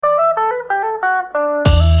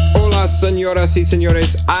Señoras y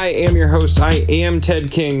señores, I am your host. I am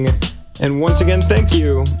Ted King. And once again, thank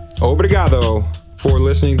you, obrigado, for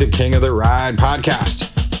listening to King of the Ride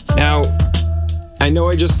podcast. Now, I know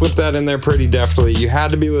I just slipped that in there pretty deftly. You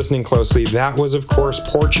had to be listening closely. That was, of course,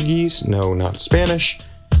 Portuguese. No, not Spanish.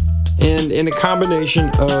 And in a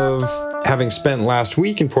combination of having spent last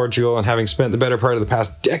week in Portugal and having spent the better part of the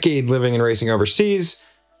past decade living and racing overseas,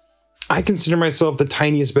 I consider myself the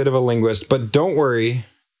tiniest bit of a linguist. But don't worry,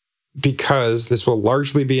 because this will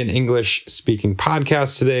largely be an English-speaking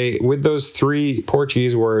podcast today. With those 3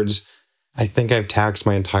 Portuguese words, I think I've taxed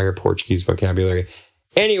my entire Portuguese vocabulary.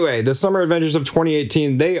 Anyway, the Summer Adventures of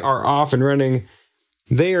 2018, they are off and running.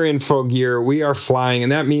 They are in full gear. We are flying,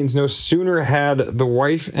 and that means no sooner had the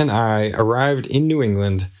wife and I arrived in New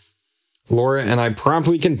England, Laura and I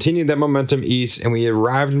promptly continued that momentum east, and we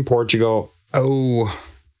arrived in Portugal,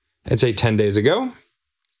 I'd say 10 days ago,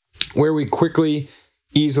 where we quickly,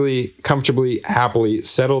 easily, comfortably, happily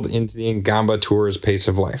settled into the Ngamba Tour's pace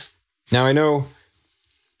of life. Now, I know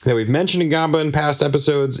that we've mentioned Ngamba in past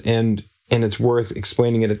episodes, and it's worth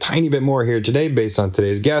explaining it a tiny bit more here today based on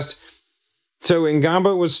today's guest. So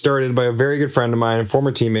Ngamba was started by a very good friend of mine and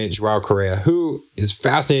former teammate, Joao Correa, who is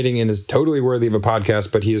fascinating and is totally worthy of a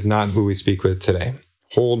podcast, but he is not who we speak with today.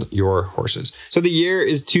 Hold your horses. So the year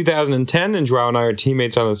is 2010, and Joao and I are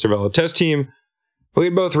teammates on the Cervelo test team. We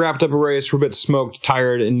had both wrapped up a race. We're a bit smoked,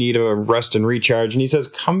 tired, in need of a rest and recharge, and he says,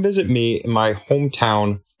 come visit me in my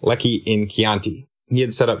hometown, Lecce in Chianti. He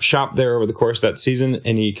had set up shop there over the course of that season,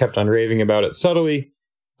 and he kept on raving about it subtly.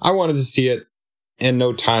 I wanted to see it, and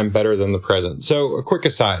no time better than the present. So, a quick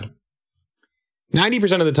aside.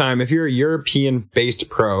 90% of the time, if you're a European-based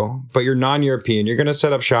pro, but you're non-European, you're going to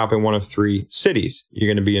set up shop in one of 3 cities. You're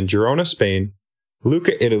going to be in Girona, Spain,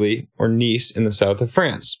 Lucca, Italy, or Nice in the south of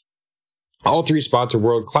France. All 3 spots are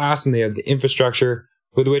world-class, and they have the infrastructure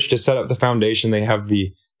with which to set up the foundation. They have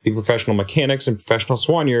the professional mechanics and professional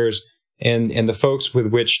soigneurs, and the folks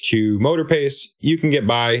with which to motor pace. You can get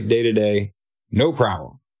by day to day, no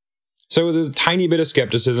problem. So there's a tiny bit of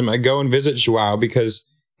skepticism. I go and visit Joao because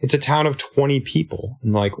it's a town of 20 people.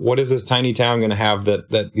 And like, what is this tiny town going to have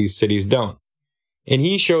that these cities don't? And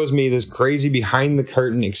he shows me this crazy behind the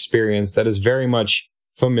curtain experience that is very much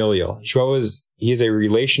familial. Joao he is a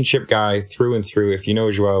relationship guy through and through. If you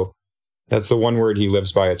know Joao, that's the one word he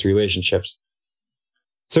lives by. It's relationships.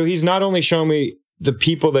 So he's not only shown me the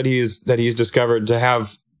people that he's discovered to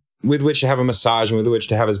have, with which to have a massage and with which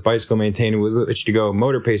to have his bicycle maintained and with which to go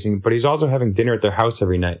motor pacing, but he's also having dinner at their house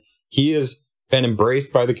every night. He has been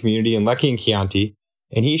embraced by the community in Lecce and Chianti,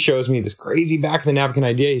 and he shows me this crazy back of the napkin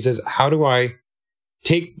idea. He says, how do I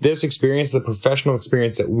take this experience, the professional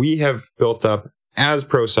experience that we have built up as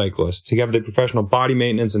pro cyclists, to have the professional body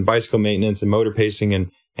maintenance and bicycle maintenance and motor pacing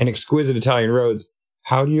and exquisite Italian roads?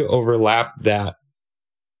 How do you overlap that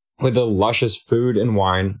with the luscious food and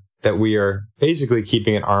wine that we are basically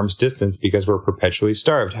keeping at arm's distance because we're perpetually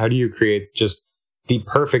starved? How do you create just the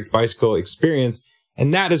perfect bicycle experience?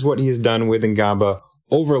 And that is what he has done with Ngamba,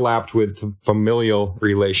 overlapped with familial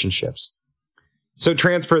relationships. So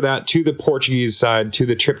transfer that to the Portuguese side, to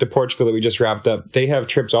the trip to Portugal that we just wrapped up. They have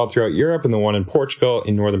trips all throughout Europe, and the one in Portugal,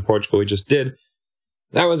 in northern Portugal, we just did.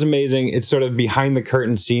 That was amazing. It's sort of behind the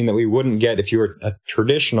curtain scene that we wouldn't get if you were a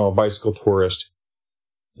traditional bicycle tourist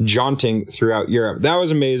jaunting throughout Europe. That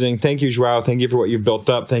was amazing. Thank you, Joao. Thank you for what you've built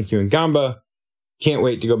up. Thank you, Ngamba. Can't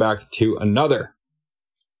wait to go back to another.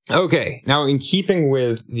 Okay, now in keeping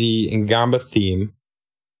with the Ngamba theme,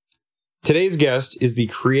 today's guest is the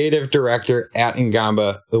creative director at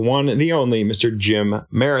Ngamba, the one, the only, Mr. Jim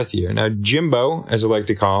Merrithier. Now, Jimbo, as I like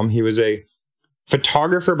to call him, he was a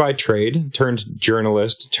photographer by trade, turned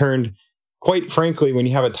journalist, turned, quite frankly, when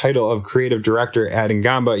you have a title of creative director at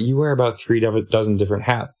Ngamba, you wear about 3 dozen different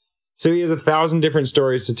hats. So he has 1,000 different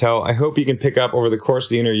stories to tell. I hope you can pick up over the course of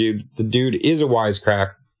the interview. The dude is a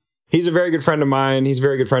wisecrack. He's a very good friend of mine. He's a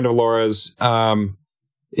very good friend of Laura's. The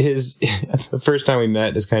first time we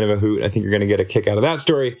met is kind of a hoot. I think you're going to get a kick out of that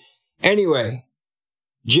story. Anyway,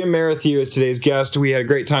 Jim Merrithier is today's guest. We had a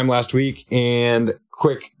great time last week. And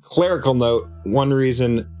quick clerical note, one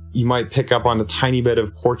reason you might pick up on a tiny bit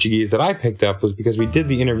of Portuguese that I picked up was because we did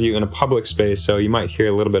the interview in a public space, so you might hear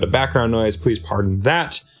a little bit of background noise. Please pardon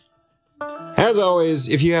that. As always,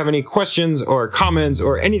 if you have any questions or comments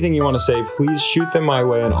or anything you want to say, please shoot them my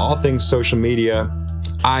way on all things social media.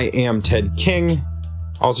 I am Ted King.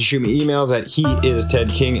 Also shoot me emails at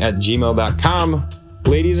heistedking@gmail.com.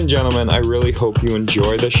 Ladies and gentlemen, I really hope you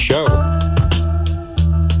enjoy the show.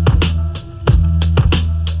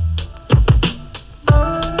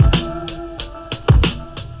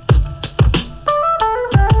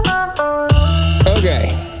 Okay.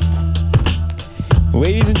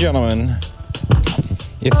 Ladies and gentlemen,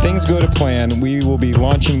 if things go to plan, we will be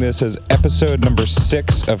launching this as episode number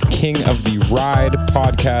 6 of King of the Ride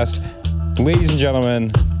podcast. Ladies and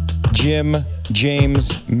gentlemen, Jim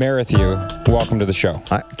James Merrithew, welcome to the show.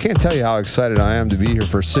 I can't tell you how excited I am to be here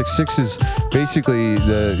for 6. 6 is basically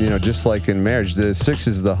just like in marriage, the 6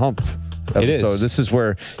 is the hump episode. It is. This is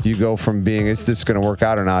where you go from being, is this going to work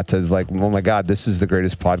out or not, to like, oh my God, this is the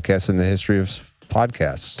greatest podcast in the history of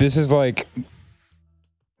podcasts. This is like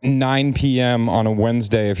 9 p.m. on a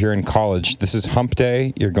Wednesday if you're in college. This is hump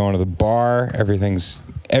day. You're going to the bar. Everything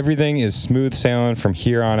is smooth sailing from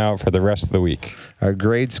here on out for the rest of the week. Your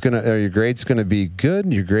grade's gonna be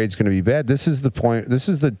good. Your grade's gonna be bad. This is the point. This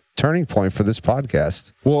is the turning point for this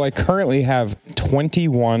podcast. Well, I currently have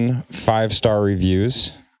 21 5-star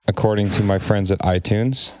reviews, according to my friends at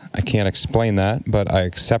iTunes. I can't explain that, but I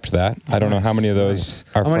accept that. I don't know how many of those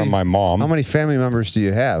are from my mom. How many family members do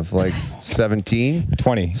you have? Like 17?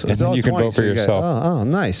 20. So, and you can 20, vote for yourself. Oh,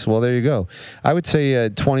 nice. Well, there you go. I would say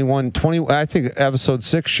 21, 20. I think episode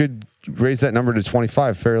 6 should raise that number to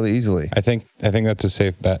 25 fairly easily. I think that's a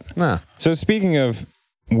safe bet. Nah. So speaking of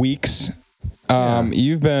weeks,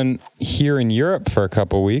 you've been here in Europe for a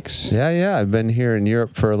couple weeks. Yeah. I've been here in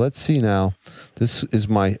Europe for, let's see now. This is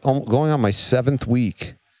going on my 7th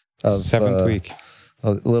week. Seventh week.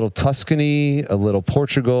 A little Tuscany, a little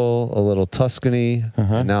Portugal, a little Tuscany,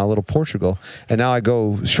 and now a little Portugal. And now I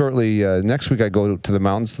go shortly, next week I go to the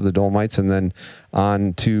mountains, to the Dolomites, and then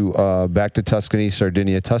on to back to Tuscany,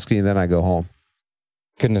 Sardinia, Tuscany, and then I go home.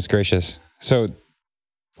 Goodness gracious. So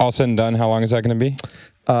all said and done, how long is that going to be?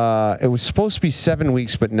 It was supposed to be 7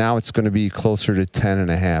 weeks, but now it's going to be closer to 10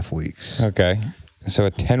 and a half weeks. Okay. So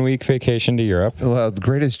a 10-week vacation to Europe. Well, the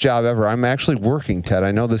greatest job ever. I'm actually working, Ted.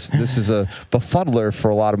 I know this is a befuddler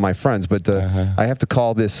for a lot of my friends, but I have to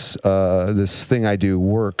call this this thing I do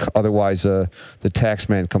work. Otherwise, the tax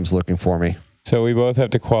man comes looking for me. So we both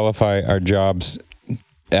have to qualify our jobs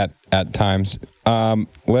at times.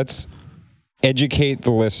 Let's educate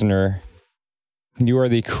the listener. You are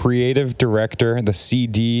the creative director, the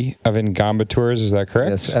CD of Ngamba Tours. Is that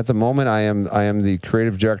correct? Yes. At the moment, I am the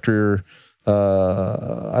creative director.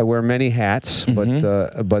 I wear many hats,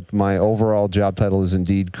 but my overall job title is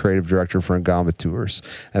indeed creative director for Ngamba Tours,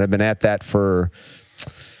 and I've been at that for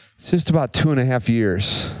just about 2.5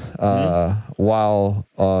 years, while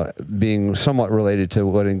being somewhat related to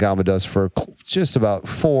what Ngamba does for just about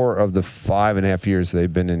 4 of the 5.5 years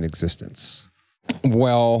they've been in existence.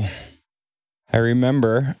 Well, I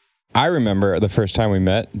remember the first time we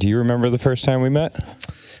met. Do you remember the first time we met?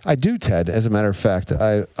 I do, Ted. As a matter of fact,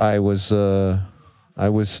 I was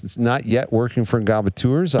not yet working for Ngamba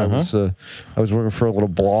Tours. I was working for a little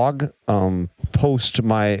blog post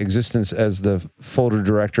my existence as the photo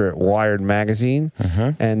director at Wired magazine,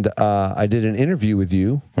 and I did an interview with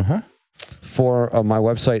you for my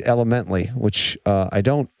website Elementally, which I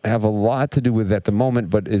don't have a lot to do with at the moment,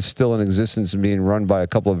 but is still in existence and being run by a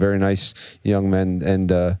couple of very nice young men.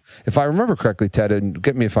 And if I remember correctly, Ted, and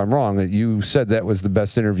get me if I'm wrong, that you said that was the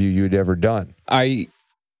best interview you'd ever done. I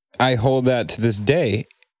hold that to this day.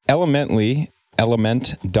 Elemently,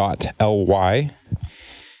 element.ly.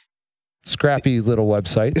 Scrappy little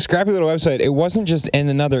website. It wasn't just in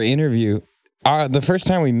another interview. The first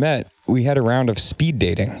time we met, we had a round of speed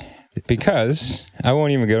dating. Because I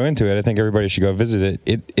won't even go into it. I think everybody should go visit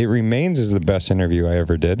it. It remains as the best interview I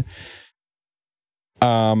ever did.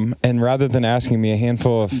 And rather than asking me a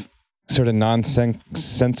handful of sort of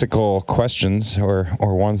nonsensical questions or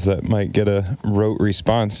ones that might get a rote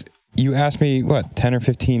response, you asked me, 10 or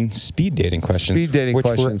 15 speed dating questions? Which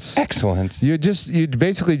were excellent. You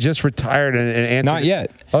basically just retired and answered. Not yet.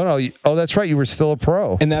 Oh, no. Oh, that's right. You were still a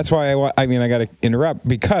pro. And that's why I got to interrupt,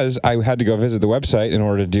 because I had to go visit the website in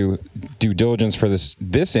order to do due diligence for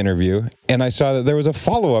this interview. And I saw that there was a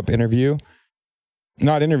follow-up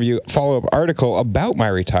article about my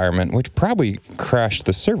retirement, which probably crashed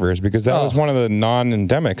the servers, because that was one of the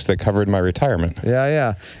non-endemics that covered my retirement.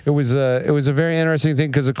 Yeah. It was a very interesting thing,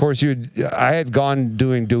 because of course I had gone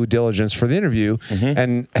doing due diligence for the interview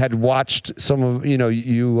and had watched some of,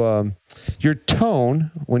 your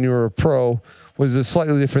tone when you were a pro was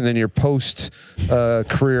slightly different than your post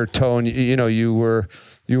career tone. You were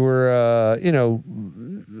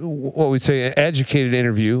what we'd say an educated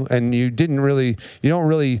interview, and you don't really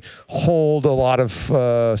hold a lot of,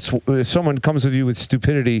 if someone comes with you with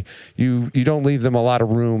stupidity, you don't leave them a lot of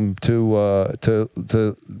room to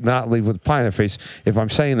not leave with pie in their face, if I'm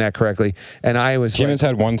saying that correctly. And I was Jim has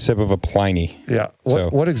had one sip of a Pliny. Yeah.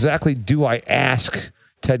 What exactly do I ask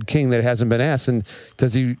Ted King that hasn't been asked? And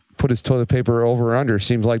does he put his toilet paper over or under?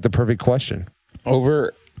 Seems like the perfect question.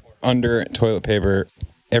 Over, under toilet paper.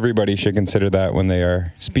 everybody should consider that when they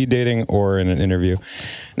are speed dating or in an interview.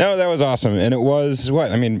 No, that was awesome. And it was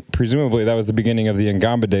what? I mean, presumably that was the beginning of the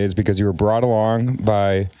Ngamba days because you were brought along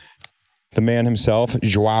by the man himself,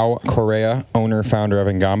 Joao Correa, owner, founder of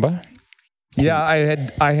Ngamba. Yeah,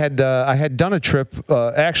 I had done a trip.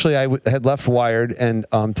 Actually, I had left Wired and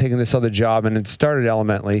taken this other job, and it started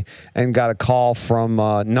Elementally, and got a call from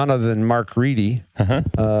none other than Mark Reedy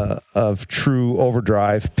of True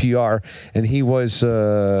Overdrive PR, and he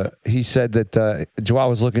said that Joao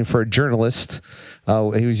was looking for a journalist.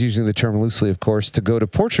 He was using the term loosely, of course, to go to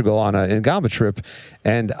Portugal on an Ngamba trip,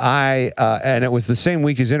 and and it was the same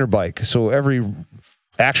week as Interbike, so every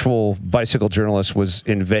actual bicycle journalist was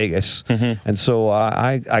in Vegas, and so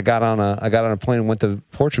I got on a plane and went to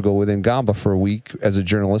Portugal with Ngamba for a week as a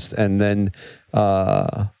journalist, and then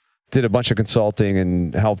did a bunch of consulting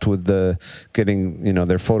and helped with getting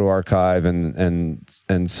their photo archive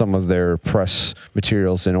and some of their press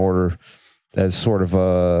materials in order as sort of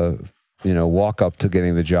a walk up to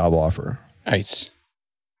getting the job offer. Nice.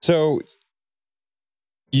 So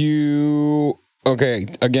you. Okay,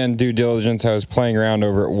 again, due diligence. I was playing around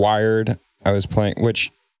over at Wired. I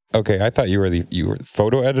thought you were the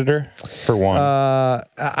photo editor for one.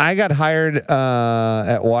 I got hired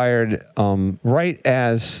at Wired right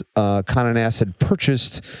as Condé Nast had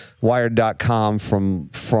purchased Wired.com from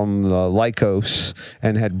Lycos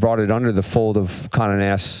and had brought it under the fold of Condé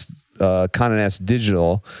Nast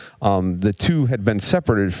Digital. The two had been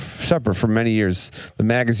separate for many years. The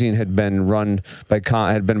magazine had been bought by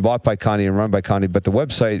Condé and run by Condé, but the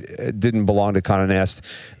website didn't belong to Condé Nast.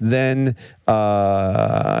 Then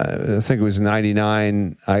I think it was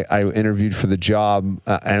 '99. I interviewed for the job,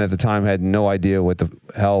 and at the time had no idea what the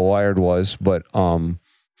hell Wired was, but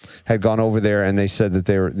had gone over there, and they said that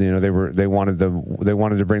they wanted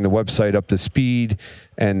to bring the website up to speed,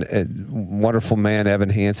 and a wonderful man, Evan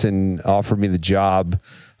Hansen, offered me the job,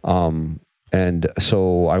 and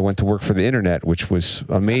so I went to work for the Internet, which was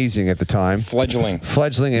amazing at the time. Fledgling.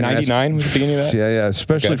 And 99 was the beginning of that? Yeah,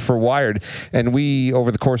 especially for Wired. And we,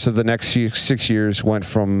 over the course of the next 6 years, went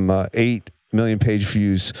from 8 million page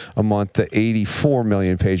views a month to 84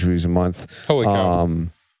 million page views a month. Holy cow.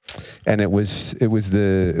 And it was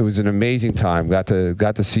an amazing time. Got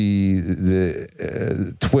to see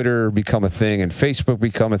the Twitter become a thing, and Facebook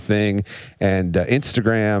become a thing, and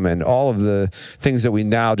Instagram, and all of the things that we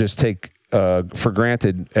now just take for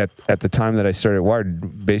granted at the time that I started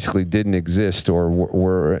Wired basically didn't exist or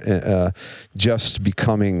were just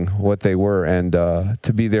becoming what they were. And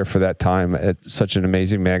to be there for that time at such an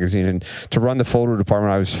amazing magazine, and to run the photo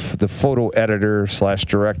department, I was the photo editor /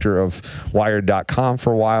 director of Wired.com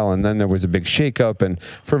for a while, and then there was a big shakeup, and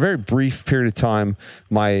for a very brief period of time,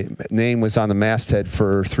 my name was on the masthead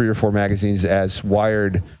for 3 or 4 magazines as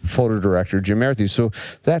Wired photo director, Jim Matthews. So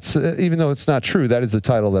that's even though it's not true, that is the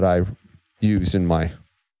title that I use in my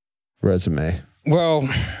resume. Well,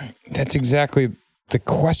 that's exactly the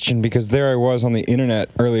question, because there I was on the internet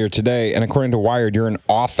earlier today, and according to Wired, you're an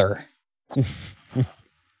author.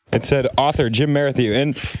 It said author Jim Matthews,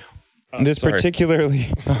 and this particularly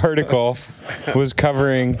article was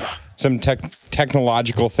covering some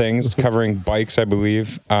technological things, covering bikes, I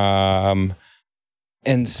believe. And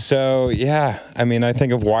so, yeah, I mean, I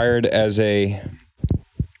think of Wired as a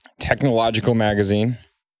technological magazine,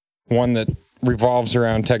 one that revolves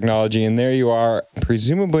around technology, and there you are,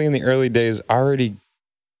 presumably in the early days, already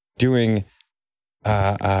doing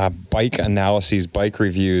bike analyses, bike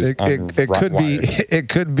reviews. It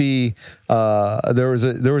could be. There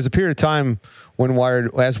was a period of time when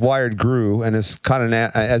Wired grew, and as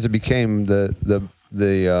it became the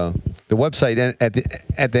website, and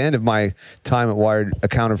at the end of my time at Wired,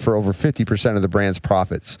 accounted for over 50% of the brand's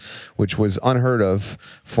profits, which was unheard of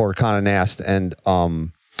for Condé Nast, and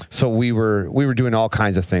so we were doing all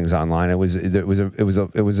kinds of things online. It was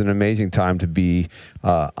an amazing time to be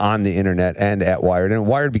on the internet and at Wired. And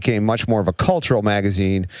Wired became much more of a cultural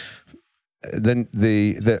magazine. Then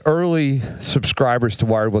the early subscribers to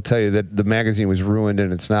Wired will tell you that the magazine was ruined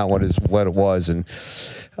and it's not what it was. And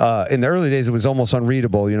in the early days, it was almost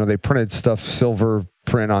unreadable. They printed stuff silver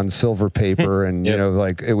print on silver paper, and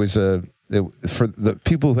Yep. it was for the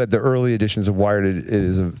people who had the early editions of Wired. It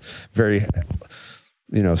is a very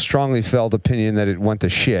strongly felt opinion that it went to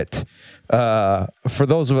shit. For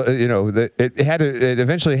those of it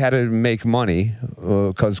eventually had to make money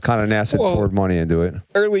because Condé Nast had poured money into it.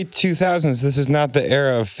 Early 2000s. This is not the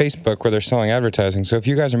era of Facebook where they're selling advertising. So if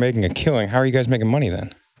you guys are making a killing, how are you guys making money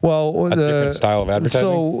then? Well, a different style of advertising.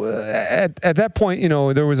 So at that point,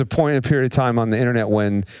 there was a period of time on the internet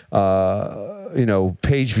when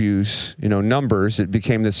page views, numbers. It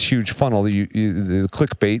became this huge funnel, the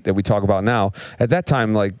clickbait that we talk about now. At that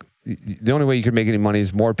time, like, the only way you could make any money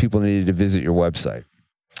is more people needed to visit your website.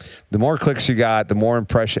 The more clicks you got, the more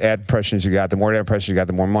ad impressions you got, the more ad impressions you got,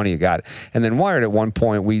 the more money you got. And then Wired, at one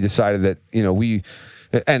point, we decided that,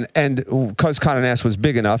 and because Condé Nast was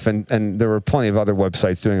big enough, and there were plenty of other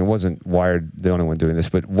websites doing it. It wasn't Wired the only one doing this,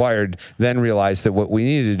 but Wired then realized that what we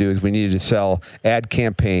needed to do is we needed to sell ad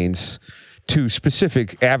campaigns to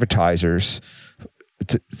specific advertisers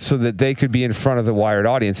so that they could be in front of the Wired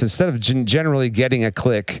audience instead of generally getting a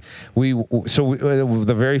click.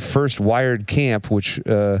 The very first Wired camp, which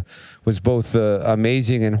was both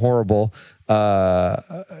amazing and horrible.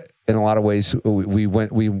 In a lot of ways,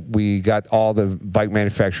 we got all the bike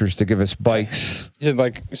manufacturers to give us bikes. You did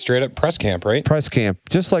like straight up press camp, right? Press camp,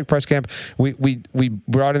 just like press camp. We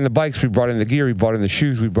brought in the bikes, we brought in the gear, we brought in the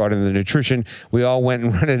shoes, we brought in the nutrition. We all went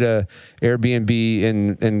and rented a Airbnb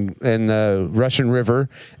in the Russian River,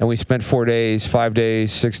 and we spent 4 days, 5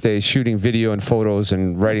 days, 6 days shooting video and photos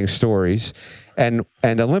and writing stories. And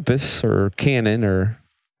Olympus or Canon or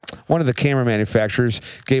one of the camera manufacturers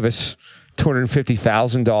gave us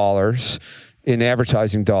 $250,000 in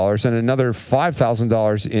advertising dollars and another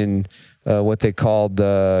 $5,000 in what they called,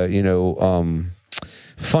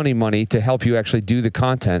 funny money to help you actually do the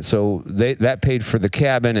content. So that paid for the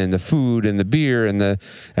cabin and the food and the beer and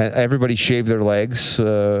everybody shaved their legs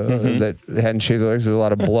that hadn't shaved their legs. There was a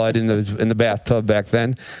lot of blood in the bathtub back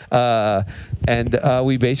then, and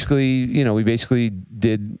we basically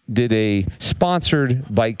did a sponsored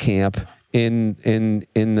bike camp in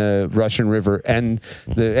the Russian River, and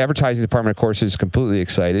the advertising department, of course, is completely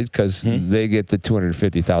excited because they get the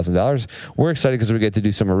 $250,000. We're excited because we get to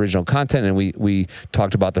do some original content, and we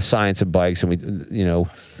talked about the science of bikes, and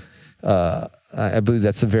I believe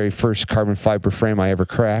that's the very first carbon fiber frame I ever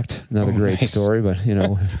cracked. Another great story, but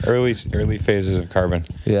early phases of carbon.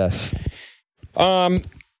 Yes. Well,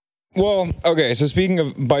 okay. So speaking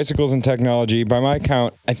of bicycles and technology, by my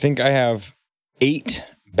count, I think I have 8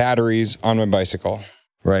 batteries on my bicycle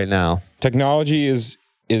right now. Technology is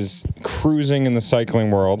cruising in the cycling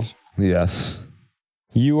world. Yes.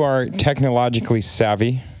 You are technologically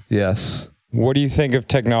savvy. Yes. What do you think of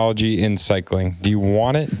technology in cycling? Do you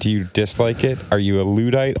want it? Do you dislike it? Are you a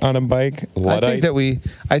Luddite on a bike? Luddite? I think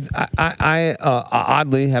that I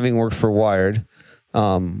oddly, having worked for Wired,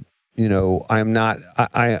 I'm not.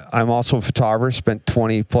 I'm also a photographer. Spent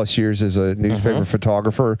 20 plus years as a newspaper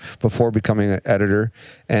photographer before becoming an editor,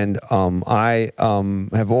 and I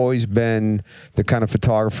have always been the kind of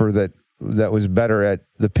photographer that was better at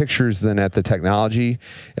the pictures than at the technology.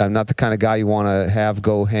 I'm not the kind of guy you want to have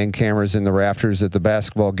go hang cameras in the rafters at the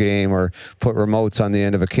basketball game or put remotes on the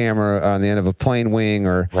end of a camera on the end of a plane wing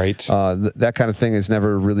or that kind of thing has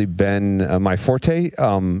never really been my forte.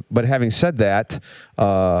 But having said that,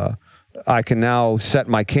 I can now set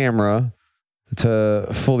my camera to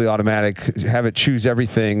fully automatic, have it choose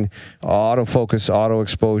everything, autofocus, auto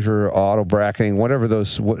exposure, auto bracketing, whatever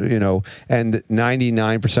those, and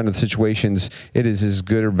 99% of the situations, it is as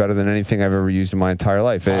good or better than anything I've ever used in my entire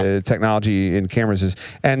life. Wow. Technology in cameras is,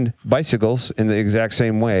 and bicycles in the exact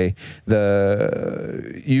same way.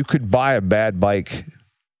 You could buy a bad bike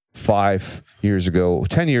 5 years ago,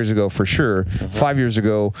 10 years ago for sure. 5 years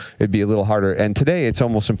ago, it'd be a little harder. And today, it's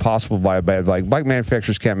almost impossible to buy a bad bike. Bike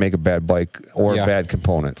manufacturers can't make a bad bike or bad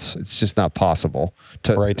components. It's just not possible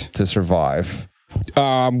to survive.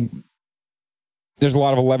 There's a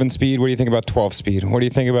lot of 11 speed. What do you think about 12 speed? What do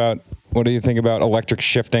you think about electric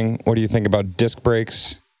shifting? What do you think about disc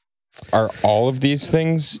brakes? Are all of these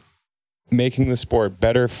things making the sport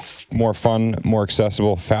better, more fun, more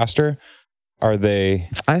accessible, faster? Are they?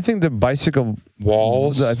 I think the bicycle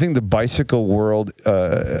walls. I think the bicycle world.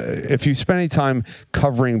 If you spend any time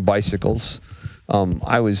covering bicycles,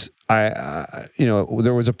 there was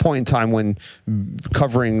a point in time when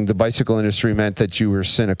covering the bicycle industry meant that you were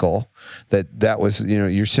cynical. That was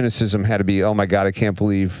your cynicism had to be, oh my God, I can't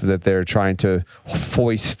believe that they're trying to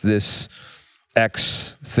foist this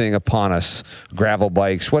X thing upon us, gravel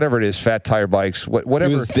bikes, whatever it is, fat tire bikes, whatever.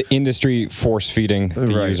 It was the industry force feeding the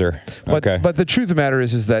user. But the truth of the matter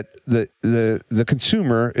is that the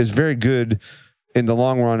consumer is very good in the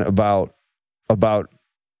long run about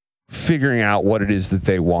figuring out what it is that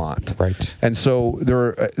they want. Right. And so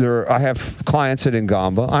I have clients at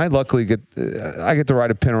Ngamba. I luckily get to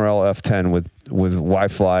ride a Pinarello F10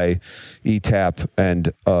 Wi-Fi, ETAP,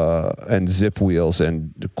 and zip wheels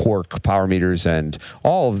and Quark power meters and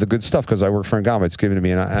all of the good stuff because I work for Ngama. It's given to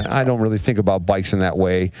me, and I don't really think about bikes in that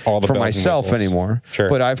way for myself anymore. Sure.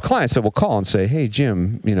 But I have clients that will call and say, "Hey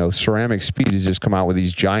Jim, Ceramic Speed has just come out with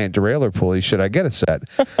these giant derailleur pulleys. Should I get a set?"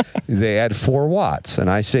 They add 4 watts, and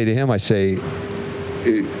I say to him,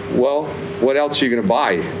 well, what else are you going to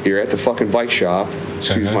buy? You're at the fucking bike shop.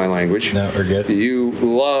 Excuse my language. No, we're good. You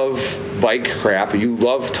love bike crap. You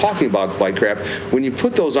love talking about bike crap. When you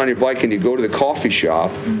put those on your bike and you go to the coffee shop,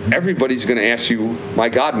 everybody's going to ask you, my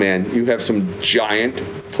God, man, you have some giant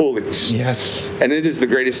pulleys. Yes. And it is the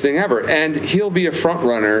greatest thing ever. And he'll be a front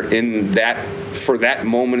runner in that for that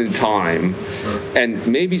moment in time. And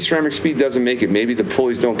maybe Ceramic Speed doesn't make it. Maybe the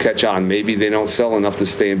pulleys don't catch on. Maybe they don't sell enough to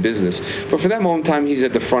stay in business. But for that moment in time, he's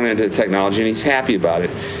at the front end of the technology and he's happy about it.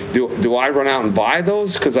 Do I run out and buy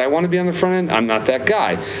those because I want to be on the front end? I'm not that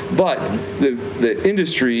guy. But the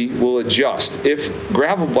industry will adjust. If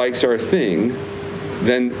gravel bikes are a thing,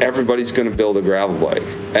 then everybody's going to build a gravel bike,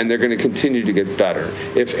 and they're going to continue to get better.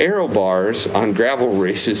 If aero bars on gravel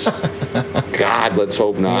races, God, let's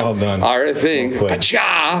hope not, are a thing, boom,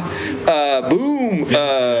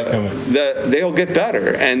 they'll get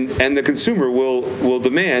better, and the consumer will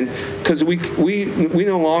demand, because we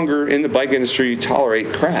no longer in the bike industry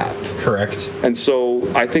tolerate crap. Correct. And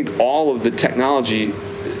so I think all of the technology,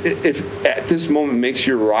 if at this moment makes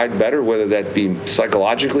your ride better, whether that be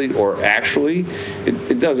psychologically or actually,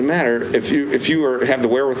 it doesn't matter. If you have the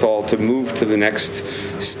wherewithal to move to the next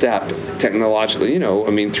step technologically,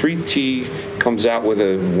 3T comes out with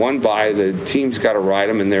a one-by, the team's got to ride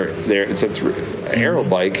them, and it's a aero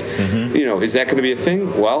bike. Is that going to be a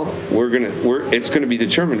thing? Well, it's going to be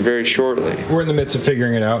determined very shortly. We're in the midst of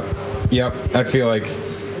figuring it out. Yep, I feel like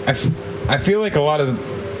a lot of.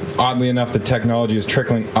 Oddly enough, the technology is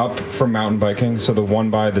trickling up from mountain biking. So the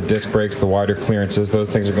one-by, the disc brakes, the wider clearances, those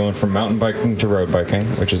things are going from mountain biking to road biking,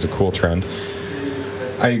 which is a cool trend.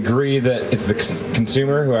 I agree that it's the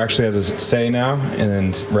consumer who actually has a say now,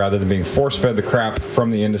 and rather than being force-fed the crap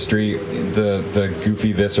from the industry, the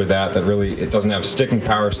goofy this or that really, it doesn't have staying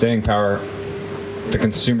power, the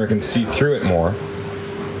consumer can see through it more.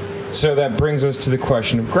 So that brings us to the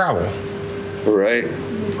question of gravel. Right.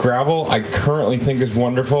 Gravel, I currently think is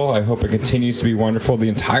wonderful. I hope it continues to be wonderful. The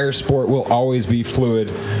entire sport will always be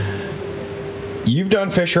fluid. You've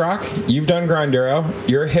done fish rock. You've done Grinduro.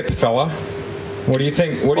 You're a hip fella. What do you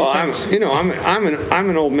think? I'm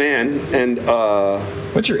an old man, and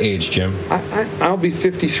what's your age, Jim? I'll be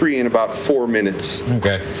 53 in about 4 minutes.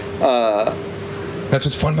 Okay. That's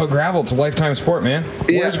what's fun about gravel. It's a lifetime sport, man.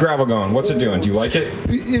 Where's gravel going? What's it doing? Do you like it?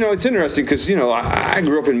 It's interesting because I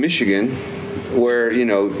grew up in Michigan, where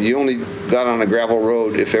you only got on a gravel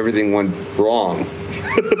road if everything went wrong.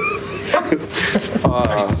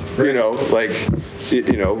 I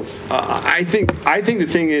think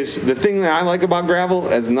the thing that I like about gravel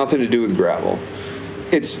has nothing to do with gravel.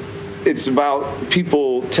 It's about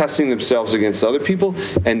people testing themselves against other people.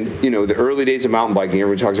 And, the early days of mountain biking,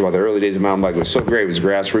 everyone talks about the early days of mountain biking. It was so great. It was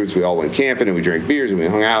grassroots. We all went camping and we drank beers and we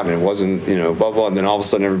hung out, and it wasn't, blah, blah. And then all of a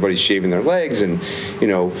sudden everybody's shaving their legs, and,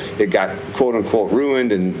 it got quote unquote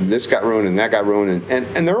ruined, and this got ruined and that got ruined.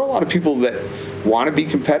 And there are a lot of people that want to be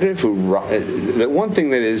competitive the one thing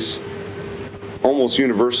that is almost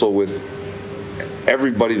universal with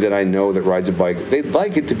everybody that I know that rides a bike, they'd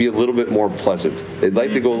like it to be a little bit more pleasant. They'd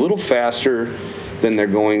like to go a little faster than they're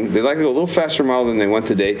going. They'd like to go a little faster mile than they went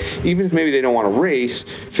today. Even if maybe they don't want to race,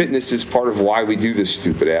 fitness is part of why we do this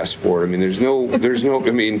stupid ass sport. If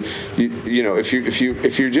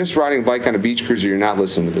you're just riding a bike on a beach cruiser, you're not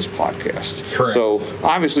listening to this podcast. Correct. So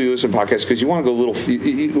obviously you listen to podcasts because you want to go a little,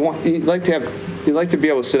 you'd like to be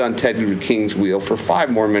able to sit on Ted King's wheel for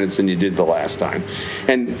 5 more minutes than you did the last time.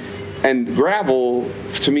 And gravel,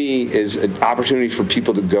 to me, is an opportunity for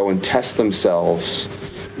people to go and test themselves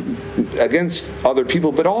against other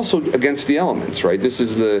people, but also against the elements, right? This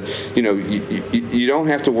is you don't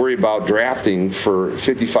have to worry about drafting for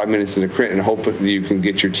 55 minutes in a crit and hope that you can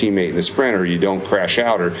get your teammate in the sprint, or you don't crash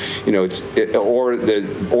out, or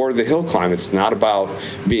the hill climb. It's not about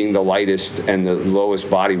being the lightest and the lowest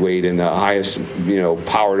body weight and the highest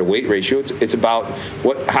power to weight ratio. It's about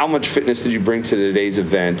how much fitness did you bring to today's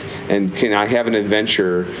event, and can I have an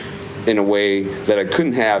adventure in a way that I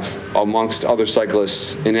couldn't have amongst other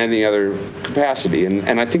cyclists in any other capacity.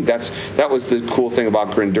 And I think that was the cool thing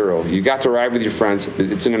about Grinduro. You got to ride with your friends.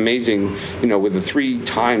 It's an amazing, with the 3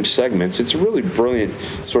 time segments, it's a really brilliant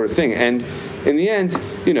sort of thing. And in the end,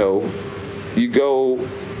 you go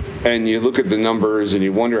and you look at the numbers and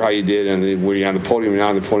you wonder how you did, and were you on the podium or not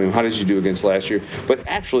on the podium? How did you do against last year? But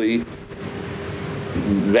actually,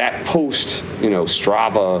 that post,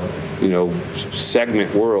 Strava,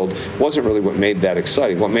 segment world wasn't really what made that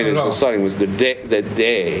exciting. What made it so exciting was the day. The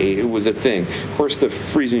day it was a thing. Of course, the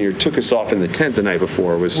freezing year took us off in the tent the night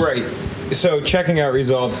before was right. So checking out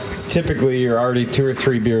results, typically you're already 2 or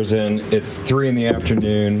 3 beers in. It's 3 in the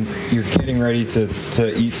afternoon. You're getting ready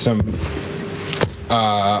to eat some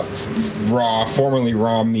formerly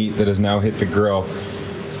raw meat that has now hit the grill.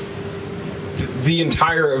 The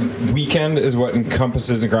entire weekend is what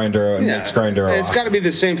encompasses Grinduro and makes Grinduro awesome. It's got to be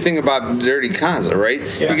the same thing about Dirty Kanza, right?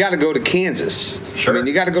 Yeah. You got to go to Kansas. Sure. I mean,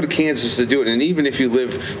 you got to go to Kansas to do it. And even if you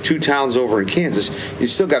live 2 towns over in Kansas, you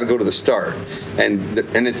still got to go to the start. And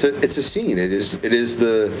it's a scene. It is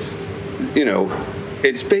the,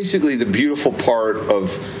 it's basically the beautiful part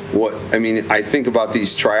of what, I think about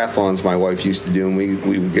these triathlons my wife used to do, and we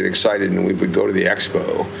would get excited and we would go to the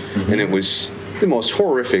expo, and it was the most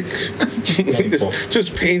horrific,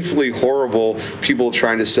 just painfully horrible people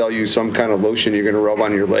trying to sell you some kind of lotion you're going to rub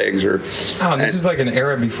on your legs. This is like an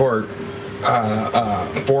era before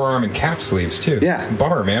forearm and calf sleeves too. Yeah,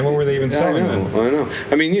 bummer, man. What were they even selling? I know.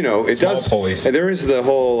 It Small does. pulleys. And there is the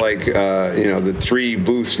whole the 3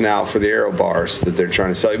 boosts now for the aero bars that they're trying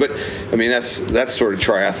to sell you. But that's sort of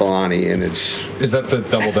triathlon-y, and it's. Is that the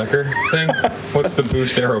double decker thing? What's the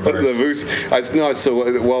boost aero bars? The boost.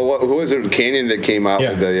 Who was it? Canyon that came out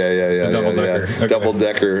with the double decker. Okay. Double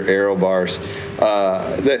decker aero bars.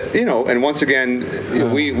 And once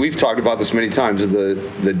again, we've talked about this many times.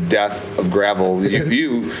 The death of gravel.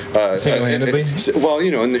 You single-handedly.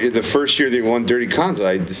 In the first year they won Dirty Kanza,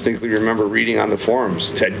 I distinctly remember reading on the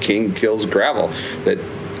forums, Ted King kills gravel. But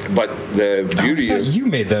the beauty of you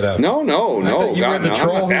made that up. No. I thought you were the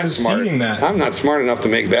troll who was seeding that. I'm not smart enough to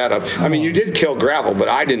make that up. You did kill gravel, but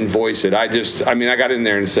I didn't voice it. I got in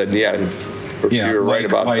there and said, you were right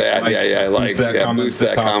about that. Boost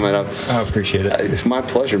that comment up. I appreciate it. It's my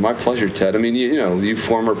pleasure, Ted. You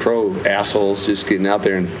former pro assholes just getting out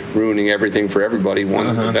there and ruining everything for everybody one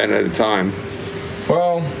event at a time.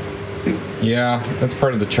 Well, yeah, that's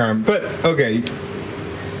part of the charm. But okay,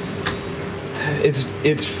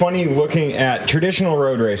 it's funny looking at traditional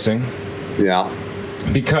road racing. Yeah.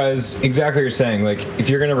 Because exactly what you're saying, like if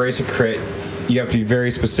you're going to race a crit, you have to be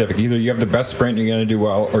very specific. Either you have the best sprint, you're going to do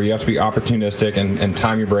well, or you have to be opportunistic and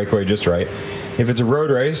time your breakaway just right. If it's a road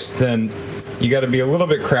race, then you got to be a little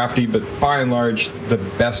bit crafty, but by and large, the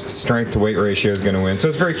best strength to weight ratio is going to win. So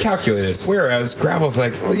it's very calculated. Whereas gravel's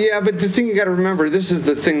like, but the thing you got to remember, this is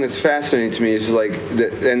the thing that's fascinating to me is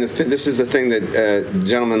this is the thing that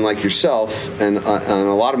gentlemen like yourself and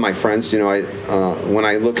a lot of my friends, when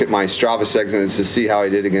I look at my Strava segments to see how I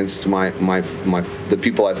did against the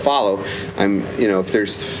people I follow, if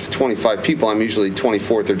there's 25 people, I'm usually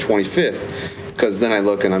 24th or 25th. Because then I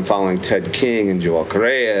look and I'm following Ted King and Joel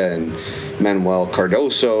Correa and Manuel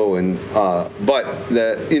Cardoso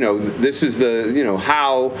this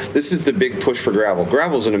is the big push for gravel.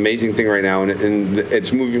 Gravel's an amazing thing right now, and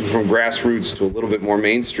it's moving from grassroots to a little bit more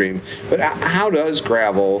mainstream. But how does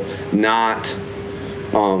gravel not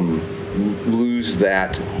lose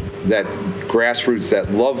that grassroots,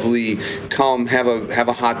 that lovely come have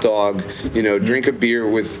a hot dog, drink a beer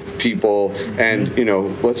with people, and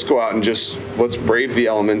let's go out and let's brave the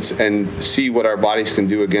elements and see what our bodies can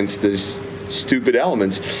do against this stupid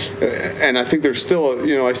elements. And I think there's still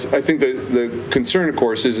I think the concern, of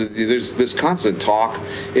course, is that there's this constant talk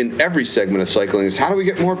in every segment of cycling is how do we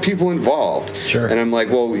get more people involved? Sure. And I'm like,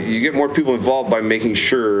 well, you get more people involved by making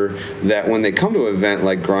sure that when they come to an event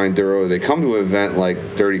like Grinduro, they come to an event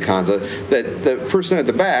like Dirty Kanza, that the person at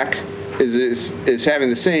the back is having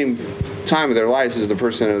the same time of their lives as the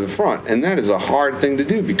person at the front. And that is a hard thing to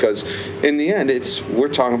do because in the end it's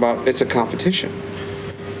a competition.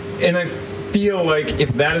 And I feel like if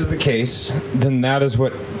that is the case, then that is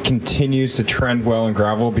what continues to trend well in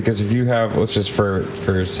gravel. Because if you have, let's just for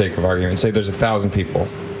sake of argument, say there's 1,000 people.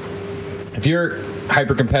 If you're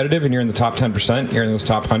hyper competitive and you're in the top 10%, you're in those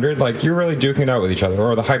top 100, like you're really duking it out with each other.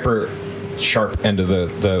 Or the hyper sharp end of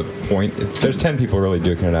the point, there's 10 people really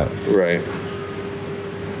duking it out. Right.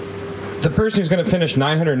 The person who's going to finish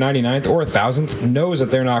 999th or 1,000th knows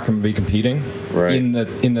that they're not going to be competing in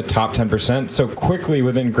the top 10%. So quickly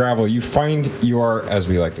within gravel, you find your, as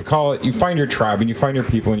we like to call it, you find your tribe and you find your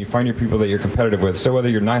people and you find your people that you're competitive with. So whether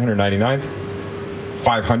you're 999th,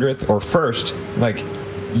 500th, or first, like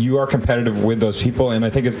you are competitive with those people. And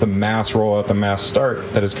I think it's the mass rollout, the mass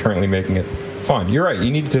start that is currently making it fun. You're right.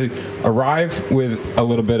 You need to arrive with a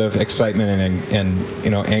little bit of excitement and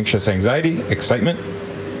anxious anxiety, excitement.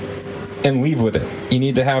 and leave with it. You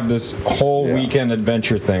need to have this whole weekend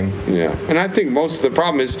adventure thing. Yeah, and I think the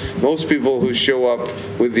problem is most people who show up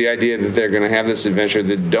with the idea that they're going to have this adventure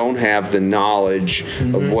that don't have the knowledge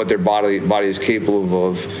of what their body is capable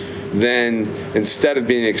of, then instead of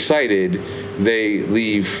being excited, they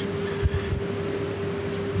leave,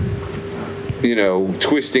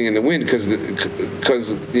 twisting in the wind because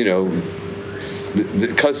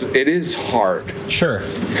it is hard. Sure.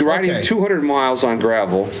 Riding 200 miles on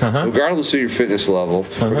gravel, regardless of your fitness level,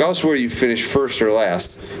 regardless of where you finish first or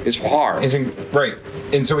last, is hard. Right.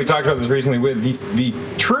 And so we talked about this recently with the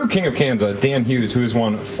true king of Kansas, Dan Hughes, who has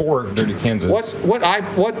won 4 Dirty Kansas. What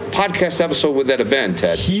podcast episode would that have been,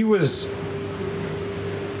 Ted? He was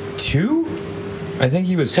 2? I think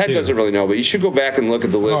he was Ted 2. doesn't really know, but you should go back and look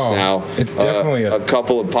at the list now. It's definitely a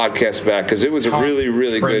couple of podcasts back because it was a really,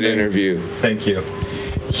 really good interview. Thank you.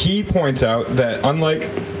 He points out that unlike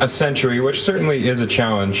a Century, which certainly is a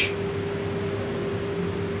challenge,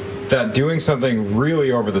 that doing something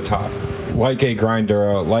really over the top, like a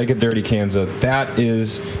Grinduro, like a Dirty Kansas, that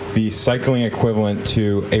is the cycling equivalent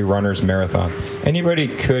to a runner's marathon. Anybody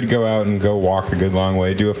could go out and go walk a good long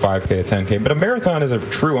way, do a 5K, a 10K, but a marathon is a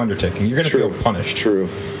true undertaking. You're going to feel punished. True.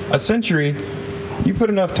 A Century, you put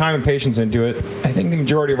enough time and patience into it, I think the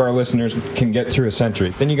majority of our listeners can get through a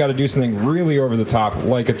Century. Then you got to do something really over the top,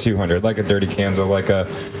 like a 200, like a Dirty Kansas, like a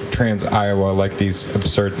Trans Iowa, like these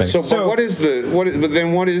absurd things. So what is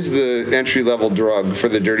the entry level drug for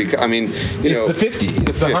the Dirty? I mean, it's the 50.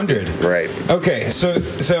 It's the 100. Right. Okay. So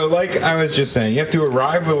like I was just saying, you have to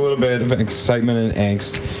arrive with a little bit of excitement and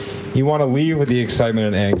angst. You want to leave with the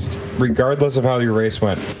excitement and angst, regardless of how your race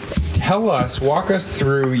went. Walk us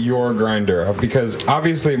through your Grinduro, because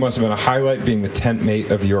obviously it must have been a highlight being the tent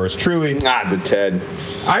mate of yours truly. The Ted.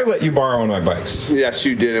 I let you borrow one of my bikes. Yes,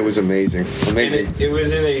 you did. It was amazing. Amazing. And it was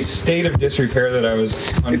in a state of disrepair that I was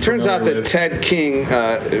unfamiliar It turns out that with. Ted King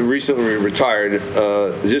recently retired.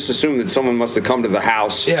 Just assumed that someone must have come to the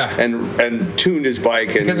house and tuned his bike.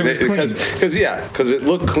 Because it was clean. Because it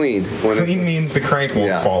looked clean. Clean means the crank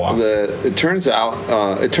won't fall off. It turns out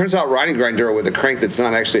riding Grinduro with a crank that's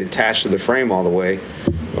not actually attached to the frame all the way.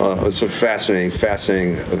 It was a fascinating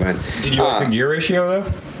event. Did you like the gear ratio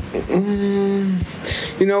though?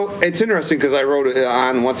 It's interesting because I wrote it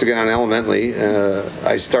once again on Elementally.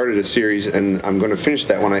 I started a series, and I'm going to finish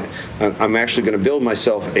that one. I'm actually going to build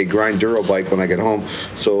myself a Grinduro bike when I get home.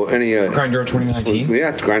 So Grinduro 2019.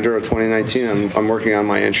 Yeah, Grinduro 2019. I'm working on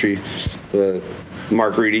my entry,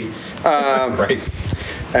 Mark Reedy. Right.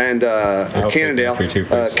 And Cannondale.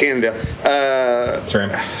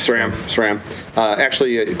 SRAM.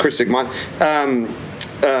 Actually, Chris Sigmund.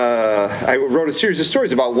 I wrote a series of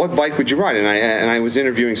stories about what bike would you ride, and I was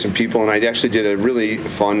interviewing some people, and I actually did a really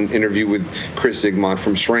fun interview with Chris Sigmund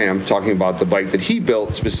from SRAM, talking about the bike that he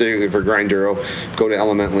built specifically for Grinduro. Go to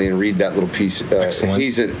Elementally and read that little piece. Excellent.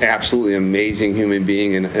 He's an absolutely amazing human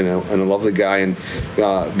being and a lovely guy, and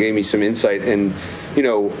gave me some insight. And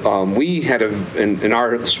we had in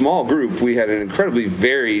our small group, we had an incredibly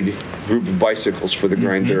varied group of bicycles for the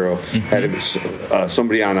Grinduro. Had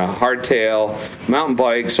somebody on a hardtail mountain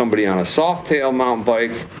bike, somebody on a soft-tail mountain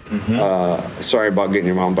bike. Sorry about getting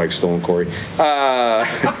your mountain bike stolen, Corey.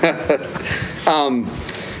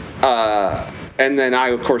 And then I,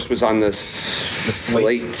 of course, was on the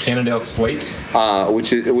Slate. Cannondale Slate.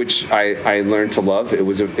 Which I learned to love.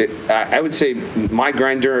 I would say my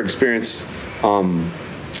Grinduro experience.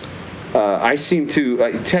 I seem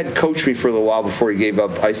to Ted coached me for a little while before he gave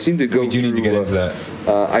up. I seem to go. We do need to get into that.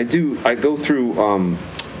 I do. I go through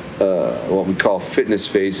what we call fitness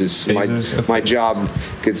phases. My job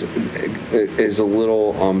is a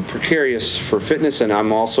little precarious for fitness, and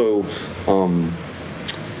I'm also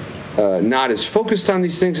not as focused on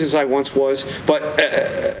these things as I once was. But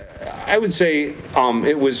I would say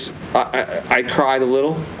it was. I cried a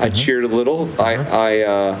little. I cheered a little.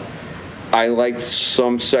 I liked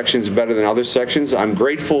some sections better than other sections. I'm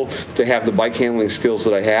grateful to have the bike handling skills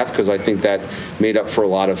that I have, because I think that made up for a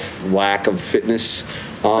lot of lack of fitness.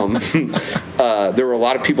 There were a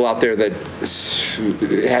lot of people out there that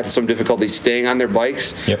had some difficulty staying on their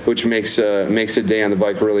bikes, which makes a day on the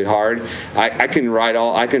bike really hard. I can ride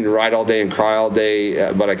all day and cry all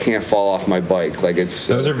day, but I can't fall off my bike.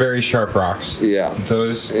 Those are very sharp rocks. Yeah.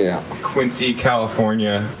 Quincy,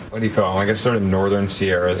 California. What do you call them? I guess sort of northern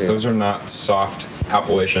Sierras. Yeah. Those are not soft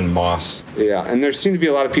Appalachian moss. Yeah, and there seem to be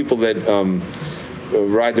a lot of people that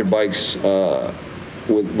ride their bikes with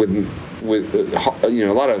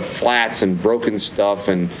a lot of flats and broken stuff,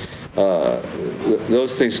 and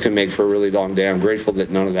those things can make for a really long day. I'm grateful that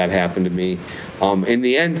none of that happened to me. In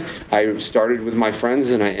the end, I started with my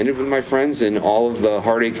friends and I ended with my friends, and all of the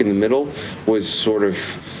heartache in the middle was sort of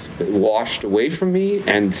washed away from me.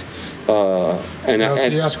 And What else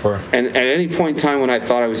could you ask for? And at any point in time when I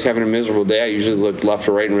thought I was having a miserable day, I usually looked left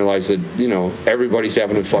or right and realized that, everybody's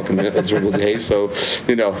having a fucking miserable day. So, suck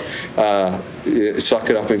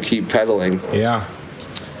it up and keep pedaling. Yeah.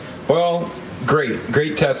 Well,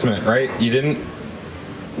 great testament, right? You didn't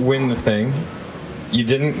win the thing. You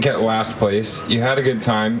didn't get last place. You had a good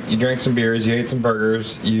time. You drank some beers. You ate some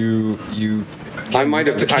burgers. You I might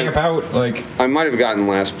have got to camp out. Like, I might have gotten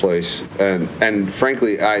last place, and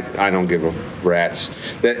frankly, I don't give a rat's.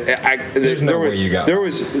 There's no way you got. There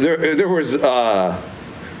was.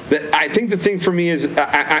 I think the thing for me is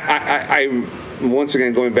I once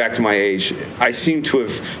again, going back to my age, I seem to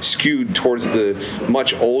have skewed towards the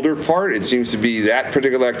much older part. It seems to be that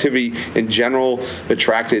particular activity in general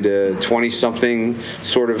attracted a 20-something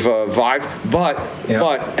sort of vibe. But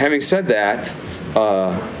having said that,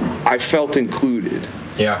 I felt included.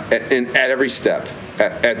 Yeah. At every step.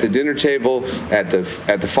 At the dinner table, at the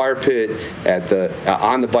fire pit,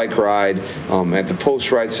 on the bike ride, at the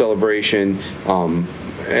post-ride celebration,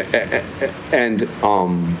 and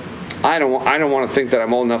I don't want to think that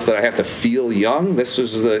I'm old enough that I have to feel young. This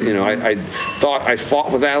was I thought I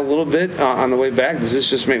fought with that a little bit on the way back. Does this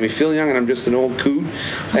just make me feel young and I'm just an old coot?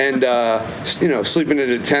 And sleeping in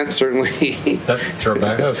a tent certainly. That's a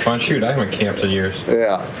throwback. That was fun. Shoot, I haven't camped in years.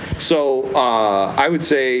 Yeah. So I would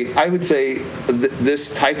say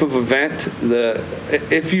this type of event,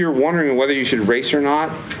 if you're wondering whether you should race or not,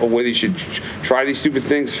 or whether you should try these stupid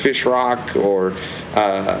things, fish rock or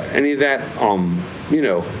any of that,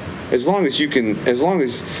 as long as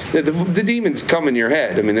the demons come in your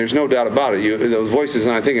head. I mean, there's no doubt about it. Those voices,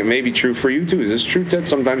 and I think it may be true for you too. Is this true, Ted?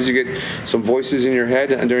 Sometimes you get some voices in your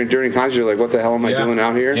head during concert. You're like, what the hell am I doing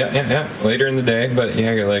out here? Yeah. Later in the day, but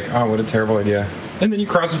you're like, oh, what a terrible idea. And then you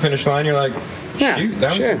cross the finish line. You're like, shoot,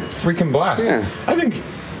 that was a freaking blast. Yeah. I think,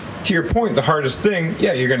 to your point, the hardest thing,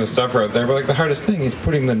 you're going to suffer out there, but the hardest thing is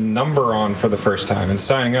putting the number on for the first time and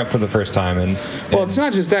signing up for the first time. Well, it's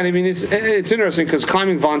not just that. I mean, it's interesting because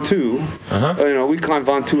climbing Ventoux, we climb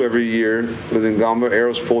Ventoux every year within Gamba.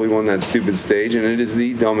 Eros Poli won that stupid stage, and it is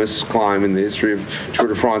the dumbest climb in the history of Tour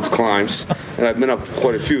de France climbs. And I've been up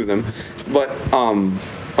quite a few of them. But,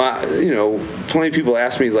 plenty of people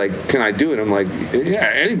ask me, like, can I do it? I'm like,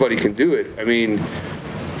 yeah, anybody can do it. I mean,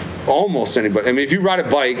 almost anybody. I mean, if you ride a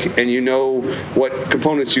bike and you know what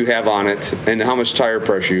components you have on it and how much tire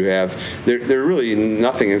pressure you have, there really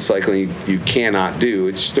nothing in cycling you cannot do.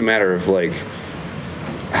 It's just a matter of like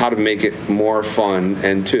how to make it more fun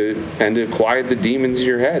and to quiet the demons in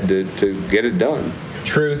your head to get it done.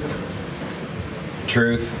 Truth.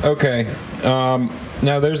 Okay.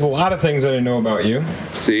 Now there's a lot of things that I know about you.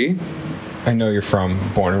 See? I know you're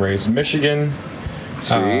born and raised in Michigan.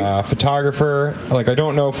 Photographer. Like, I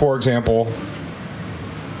don't know, for example,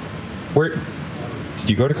 where did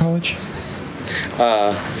you go to college?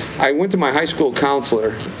 I went to my high school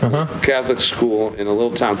counselor, Catholic school in a little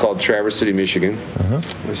town called Traverse City, Michigan. I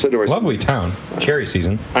said to her, lovely town, cherry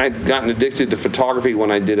season. I'd gotten addicted to photography when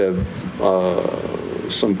I did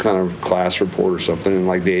some kind of class report or something in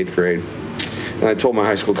like the 8th grade. And I told my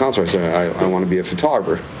high school counselor, I said, I want to be a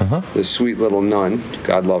photographer. This sweet little nun,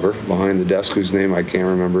 God love her, behind the desk, whose name I can't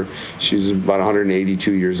remember. She's about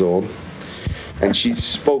 182 years old. And she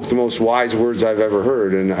spoke the most wise words I've ever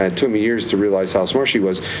heard. And it took me years to realize how smart she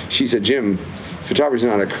was. She said, Jim, photography is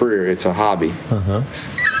not a career, it's a hobby.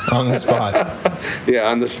 On the spot. Yeah,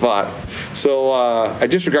 on the spot. So I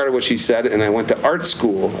disregarded what she said, and I went to art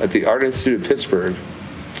school at the Art Institute of Pittsburgh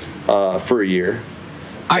for a year.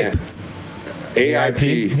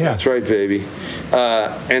 AIP. Yeah. That's right, baby.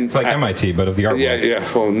 And it's like MIT, but of the art world.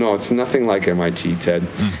 Yeah. Well, no, it's nothing like MIT, Ted.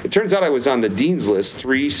 It turns out I was on the dean's list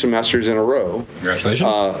 3 semesters in a row.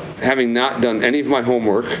 Congratulations. Having not done any of my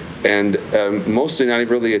homework and mostly not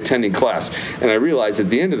even really attending class. And I realized at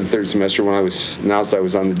the end of the 3rd semester when I was announced I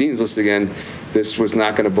was on the dean's list again, this was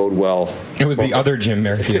not going to bode well. It was the other Jim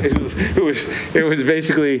Merrithew. It was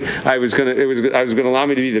basically I was going to allow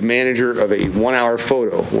me to be the manager of a 1-hour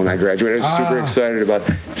photo when I graduated. I was super excited about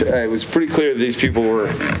it. It was pretty clear that these people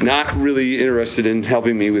were not really interested in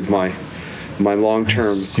helping me with my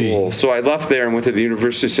long-term goal. So I left there and went to the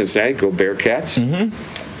University of Cincinnati, go Bearcats,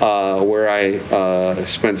 where I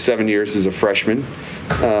spent 7 years as a freshman.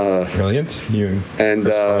 Brilliant. And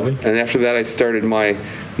after that, I started my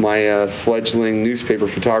fledgling newspaper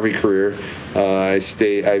photography career. I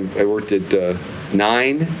worked at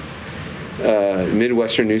 9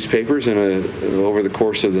 Midwestern newspapers over the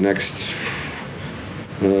course of the next,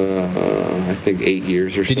 I think, 8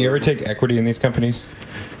 years or so. Did you ever take equity in these companies?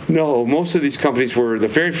 No, most of these companies were. The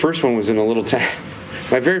very first one was in a little town.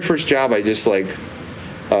 My very first job, I just I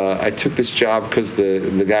took this job because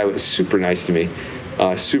the guy was super nice to me.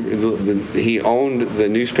 He owned the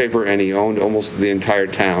newspaper and he owned almost the entire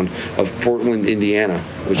town of Portland, Indiana,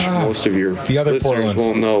 which most of your the other listeners Portland.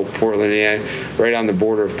 won't know. Portland, Indiana, right on the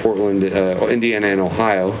border of Portland, Indiana, and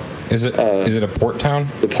Ohio. Is it a port town?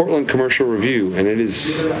 The Portland Commercial Review, and it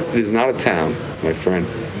is not a town, my friend.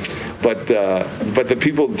 But the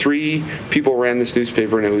three people ran this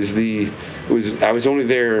newspaper, and I was only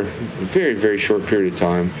there a very, very short period of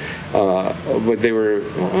time, but they were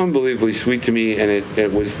unbelievably sweet to me, and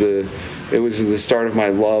it was the start of my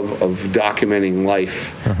love of documenting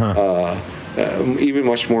life, even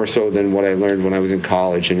much more so than what I learned when I was in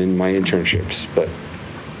college and in my internships. But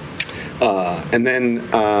and then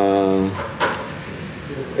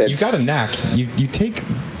You got a knack. You take,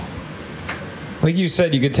 like you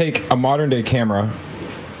said, you could take a modern day camera,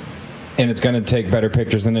 and it's going to take better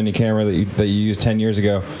pictures than any camera that you used 10 years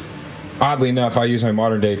ago. Oddly enough, I use my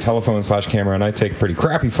modern day telephone/camera, and I take pretty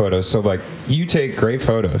crappy photos. So, like, you take great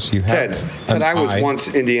photos. You have Ted, I was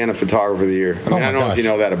once Indiana Photographer of the Year. I don't know if you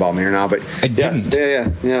know that about me or not, but I didn't.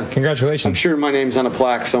 Yeah. Congratulations. I'm sure my name's on a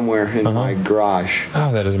plaque somewhere in my garage.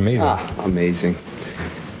 Oh, that is amazing. Amazing.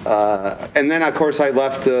 And then, of course, I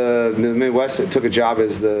left the Midwest. I took a job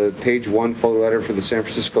as the page one photo editor for the San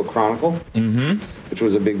Francisco Chronicle, which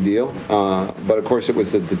was a big deal. But, of course, it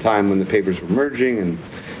was at the time when the papers were merging, and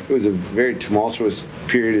it was a very tumultuous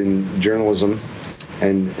period in journalism,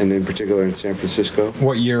 and in particular in San Francisco.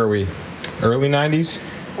 What year are we? Early 90s?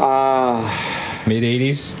 Mid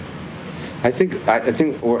 80s? I think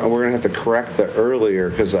we're going to have to correct the earlier,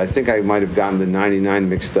 because I think I might have gotten the 99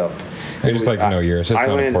 mixed up. I just like to know years. It's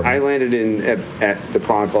not important. I landed at the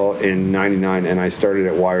Chronicle in 99, and I started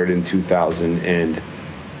at Wired in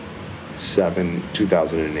 2007,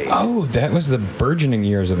 2008. Oh, that was the burgeoning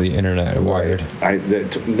years of the internet at Wired.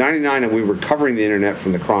 99, and we were covering the internet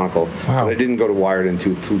from the Chronicle. Wow. But I didn't go to Wired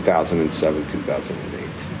until 2007, 2008.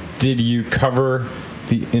 Did you cover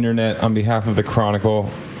the internet on behalf of the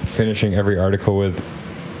Chronicle, finishing every article with,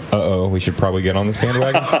 we should probably get on this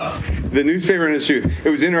bandwagon? The newspaper industry, it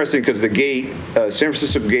was interesting because the Gate, San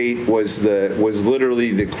Francisco Gate was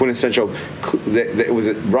literally the quintessential, it was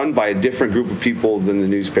run by a different group of people than the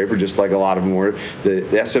newspaper, just like a lot of them were. The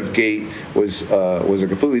SF Gate was a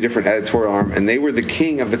completely different editorial arm, and they were the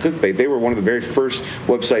king of the clickbait. They were one of the very first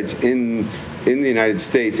websites in the United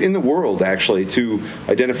States, in the world actually, to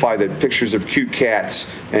identify that pictures of cute cats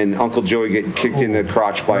and Uncle Joey getting kicked in the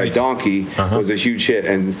crotch by a donkey was a huge hit,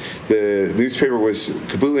 and the newspaper was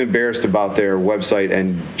completely embarrassed about their website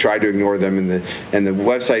and tried to ignore them, and the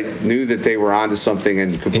website knew that they were onto something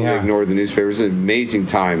and completely ignored the newspaper. It was an amazing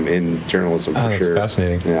time in journalism, for that's sure.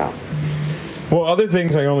 Fascinating. Yeah. Well, other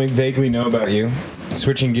things I only vaguely know about you,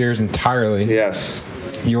 switching gears entirely. Yes.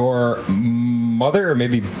 Your mother, or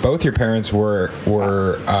maybe both your parents, were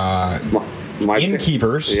My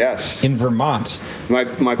innkeepers yes. in Vermont. My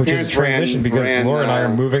which parents is a transition because Laura and I are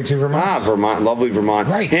moving to Vermont. Vermont, lovely Vermont.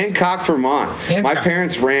 Right. Hancock, Vermont. Hancock. My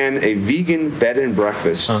parents ran a vegan bed and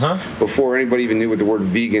breakfast before anybody even knew what the word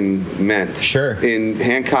vegan meant. Sure. In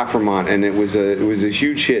Hancock, Vermont, and it was a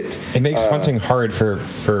huge hit. It makes hunting hard for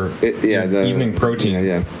the evening protein.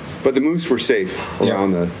 Yeah. But the moose were safe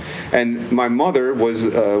around and my mother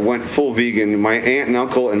went full vegan. My aunt and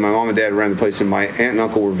uncle and my mom and dad ran the place, and my aunt and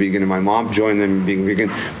uncle were vegan, and my mom joined them in being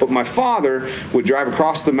vegan. But my father would drive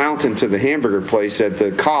across the mountain to the hamburger place at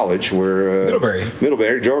the college where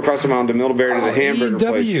Middlebury. Drove across the mountain to Middlebury to the hamburger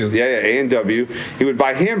place. A&W. He would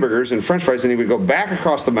buy hamburgers and French fries, and he would go back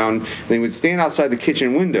across the mountain, and he would stand outside the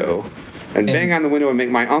kitchen window and bang on the window and make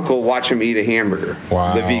my uncle watch him eat a hamburger.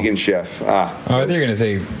 Wow. The vegan chef. I thought you were going to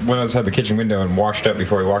say went outside the kitchen window and washed up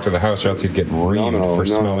before he walked to the house, or else he'd get reamed for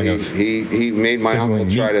smelling of he made my uncle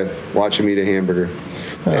meat. try to watch him eat a hamburger.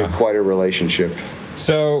 They had quite a relationship.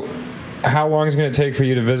 So, how long is it going to take for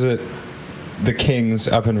you to visit the Kings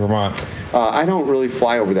up in Vermont? I don't really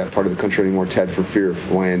fly over that part of the country anymore, Ted, for fear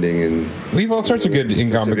of landing. And we have all sorts of good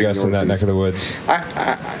Ngamba guests in that neck of the woods.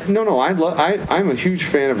 I'm a huge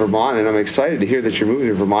fan of Vermont, and I'm excited to hear that you're moving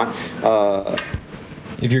to Vermont.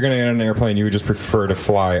 If you're going to get on an airplane, you would just prefer to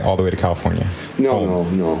fly all the way to California? No.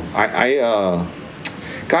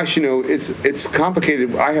 Gosh, it's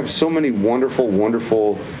complicated. I have so many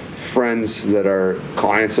wonderful friends that are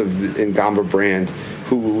clients of the Ngamba brand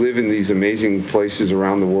who live in these amazing places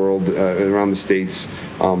around the world, around the states,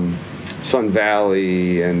 Sun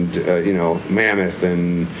Valley and Mammoth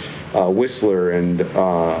and Whistler and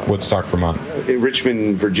Woodstock, Vermont.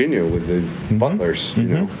 Richmond, Virginia, with the Butlers, you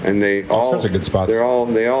know, and they all sorts of good spots. They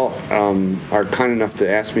all are kind enough to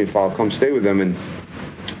ask me if I'll come stay with them. And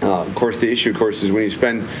of course, the issue, of course, is when you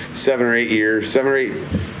spend 7 or 8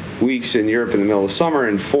 weeks in Europe in the middle of summer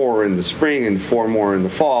and 4 in the spring and 4 more in the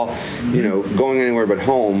fall, you know, going anywhere but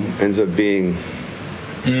home ends up being.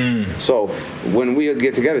 So when we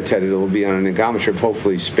get together, Ted, it'll be on an Ngamba trip,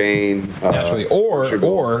 hopefully Spain. Naturally.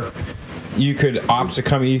 Or you could opt to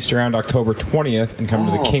come east around October 20th and come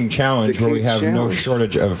to the King Challenge, where we have no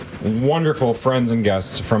shortage of wonderful friends and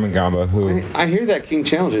guests from Ngamba who... I hear that King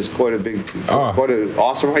Challenge is quite an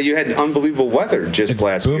awesome... You had unbelievable weather just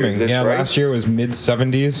last year. Booming. Right? Last year was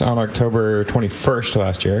mid-70s on October 21st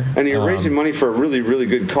last year. And you're raising money for a really, really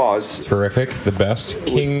good cause. Terrific. The best.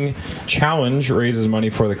 King Challenge raises money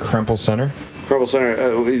for the Krempel Center. Krempel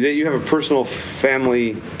Center, you have a personal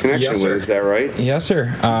family connection with, is that right? Yes, sir.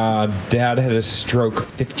 Dad had a stroke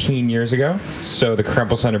 15 years ago, so the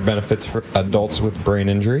Krempel Center benefits for adults with brain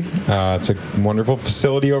injury. It's a wonderful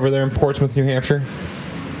facility over there in Portsmouth, New Hampshire,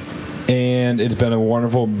 and it's been a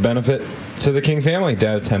wonderful benefit to the King family.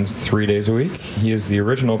 Dad attends 3 days a week. He is the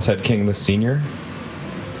original Ted King, the senior,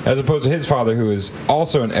 as opposed to his father, who is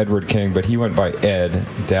also an Edward King, but he went by Ed.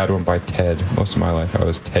 Dad went by Ted. Most of my life, I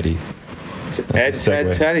was Teddy. Ed,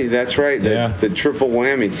 Teddy, that's right. The triple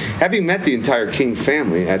whammy. Having met the entire King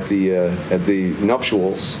family at the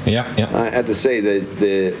nuptials, I have to say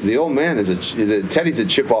that the old man Teddy's a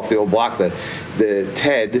chip off the old block. The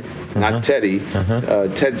Ted, not Teddy,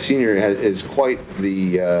 Ted Senior is quite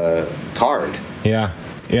the card. Yeah,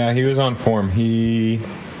 he was on form. He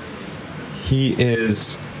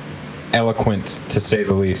is eloquent, to say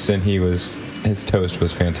the least, and his toast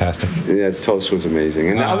was fantastic. Yeah, his toast was amazing.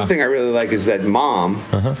 And the other thing I really like is that mom,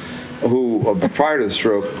 who prior to the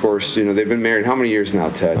stroke, of course, you know, they've been married how many years now,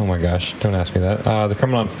 Ted? Oh my gosh, don't ask me that. They're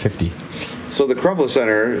coming on 50. So the Krempel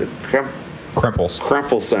Center,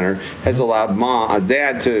 Krempel Center has allowed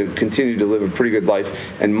Dad to continue to live a pretty good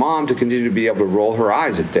life, and Mom to continue to be able to roll her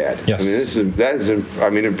eyes at Dad. Yes, that is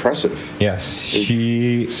impressive. Yes,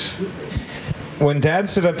 when Dad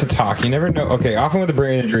stood up to talk, you never know. Okay, often with a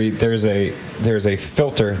brain injury, there's a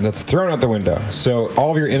filter that's thrown out the window. So all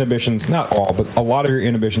of your inhibitions, not all, but a lot of your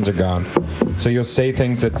inhibitions are gone. So you'll say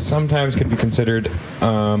things that sometimes could be considered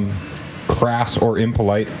crass or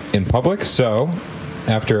impolite in public. So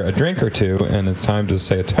after a drink or two, and it's time to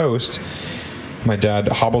say a toast, my dad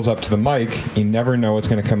hobbles up to the mic. You never know what's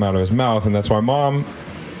going to come out of his mouth, and that's why Mom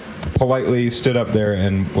politely stood up there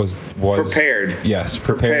and was prepared. Yes,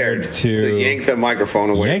 prepared to yank the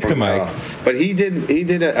microphone away from the mic. But he did.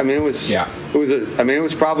 It was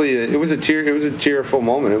a tearful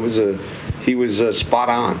moment. He was spot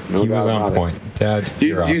on. He was on point. Dad, do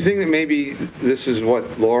you think that maybe this is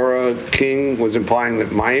what Laura King was implying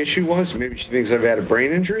that my issue was? Maybe she thinks I've had a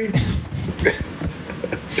brain injury.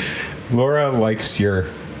 Laura likes your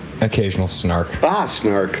occasional snark.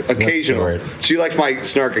 Snark. Occasional. She likes my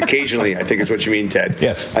snark occasionally, I think is what you mean, Ted.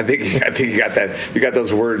 Yes. I think you got that. You got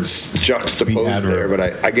those words juxtaposed there, but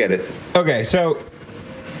I get it. Okay, so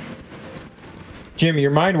Jim,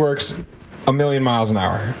 your mind works a million miles an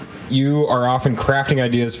hour. You are often crafting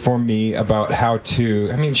ideas for me about how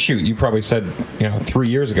to. I mean, shoot, you probably said 3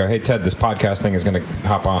 years ago, "Hey Ted, this podcast thing is going to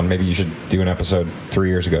hop on. Maybe you should do an episode." 3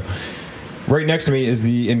 years ago. Right next to me is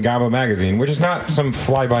the Ngamba magazine, which is not some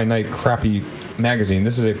fly-by-night crappy magazine.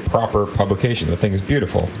 This is a proper publication. The thing is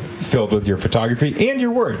beautiful, filled with your photography and your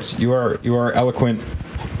words. You are eloquent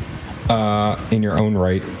in your own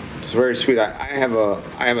right. It's very sweet. I have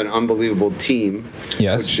an unbelievable team.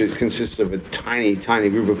 Yes. Which consists of a tiny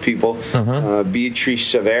group of people. Beatrice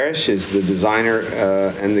Severis is the designer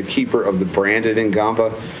and the keeper of the brand at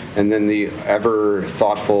Ngamba, and then the ever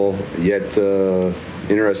thoughtful yet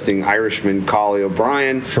interesting Irishman Collie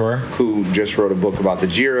O'Brien, who just wrote a book about the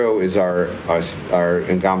Giro, is our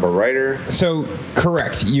Ngamba writer. So,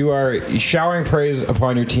 correct. You are showering praise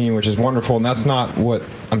upon your team, which is wonderful, and that's not what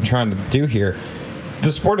I'm trying to do here.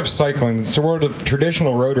 The sport of cycling, the sport of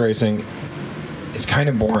traditional road racing, is kind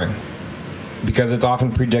of boring because it's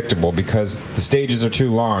often predictable, because the stages are too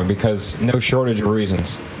long, because no shortage of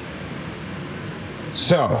reasons.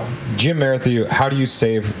 So, Jim Marathew, how do you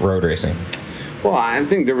save road racing? Well, I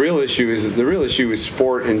think the real issue is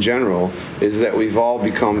sport in general is that we've all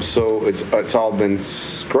become it's all been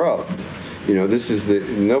scrubbed.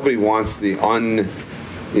 Nobody wants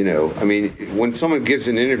when someone gives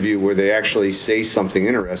an interview where they actually say something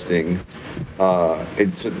interesting,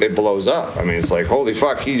 it blows up. I mean, it's like, holy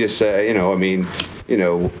fuck, he just said, I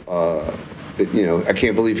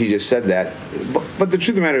can't believe he just said that. But the truth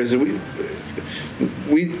of the matter is that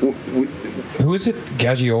Who is it?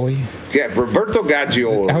 Gaggioli? Yeah, Roberto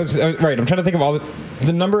Gaggioli. I was right. I'm trying to think of all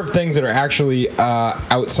the number of things that are actually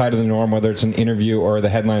outside of the norm, whether it's an interview or the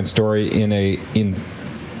headline story in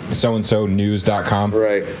so-and-so news.com.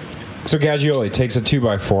 Right. So Gaggioli takes a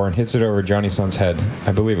 2x4 and hits it over Johnny Sun's head.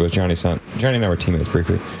 I believe it was Johnny Sun. Johnny and I were teammates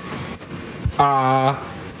briefly.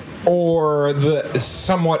 Or the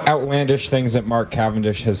somewhat outlandish things that Mark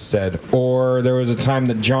Cavendish has said. Or there was a time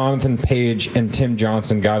that Jonathan Page and Tim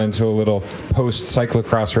Johnson got into a little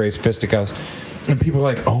post-cyclocross race fisticuffs. And people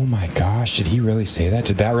are like, oh my gosh, did he really say that?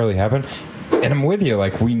 Did that really happen? And I'm with you.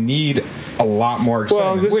 Like, we need a lot more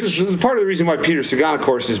excitement. Well, this is part of the reason why Peter Sagan, of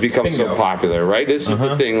course, has become so popular, right? This is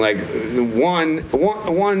the thing. Like, one.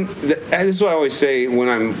 This is what I always say when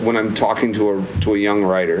I'm talking to a young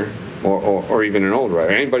writer. Or even an old writer,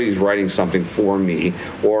 anybody who's writing something for me,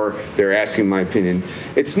 or they're asking my opinion.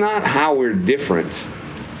 It's not how we're different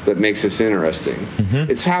that makes us interesting. Mm-hmm.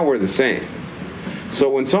 It's how we're the same. So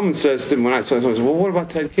when someone says, well, what about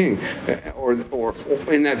Ted King? Or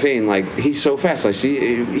in that vein, like, he's so fast. I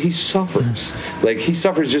see he suffers. Like, he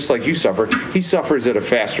suffers just like you suffer. He suffers at a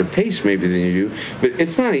faster pace maybe than you do, but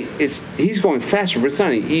it's not. He's going faster, but it's not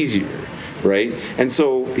any easier. Right, and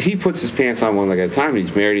so he puts his pants on one leg at a time. And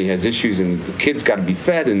he's married. He has issues, and the kid's got to be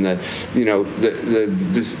fed. And I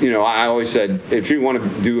always said, if you want to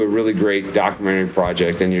do a really great documentary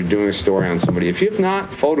project and you're doing a story on somebody, if you have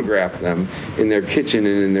not photographed them in their kitchen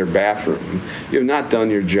and in their bathroom, you have not done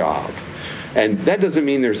your job. And that doesn't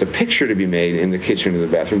mean there's a picture to be made in the kitchen or the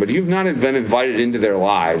bathroom, but you've not been invited into their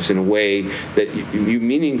lives in a way that you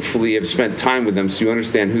meaningfully have spent time with them so you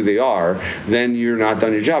understand who they are, then you're not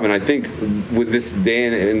done your job. And I think with this day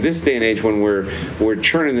and age when we're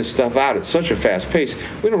churning this stuff out at such a fast pace,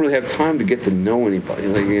 we don't really have time to get to know anybody.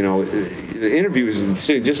 Like, the interview is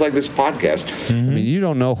just like this podcast. Mm-hmm. I mean, you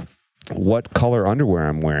don't know what color underwear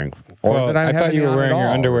I'm wearing. Or I thought you were wearing your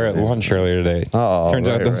underwear at lunch earlier today. Turns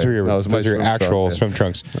out those were your actual swim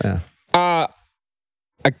trunks. Yeah. I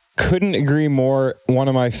couldn't agree more. One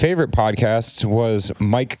of my favorite podcasts was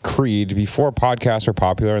Mike Creed. Before podcasts were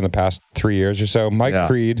popular in the past 3 years or so, Mike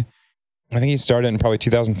Creed, I think he started in probably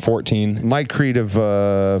 2014. Mike Creed of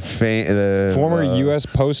former U.S.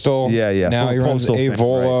 Postal. Yeah. Now he runs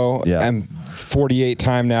Avolo and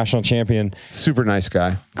 48-time national champion. Super nice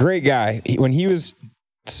guy. Great guy. When he was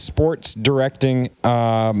sports directing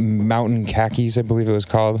Mountain Khakis, I believe it was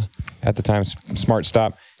called at the time, Smart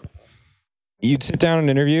Stop, you'd sit down and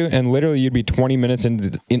interview, and literally you'd be 20 minutes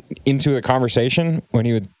into the conversation when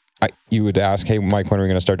you would ask, hey, Mike, when are we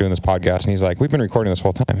going to start doing this podcast? And he's like, we've been recording this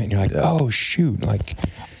whole time. And you're like, oh, shoot, like,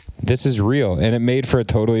 this is real. And it made for a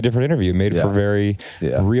totally different interview. It made for very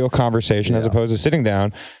real conversation as opposed to sitting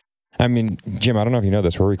down. I mean, Jim, I don't know if you know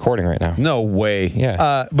this. We're recording right now. No way.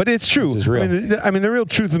 Yeah. But it's true. This is real. I mean, the real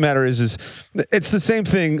truth of the matter is it's the same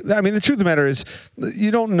thing. I mean, the truth of the matter is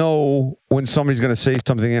you don't know when somebody's going to say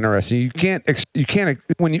something interesting. You can't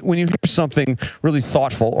when you hear something really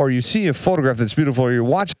thoughtful, or you see a photograph that's beautiful, or you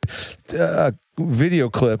watch a video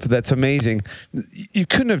clip that's amazing. You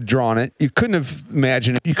couldn't have drawn it. You couldn't have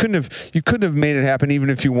imagined it. You couldn't have made it happen even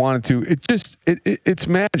if you wanted to. It's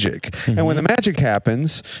magic. Mm-hmm. And when the magic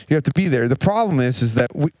happens, you have to be there. The problem is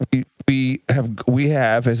that we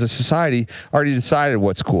have as a society already decided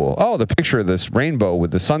what's cool. Oh, the picture of this rainbow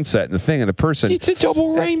with the sunset and the thing and the person. It's a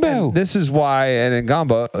double rainbow. And this is why, and in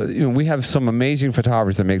Gamba, we have some amazing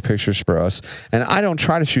photographers that make pictures for us. And I don't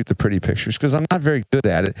try to shoot the pretty pictures because I'm not very good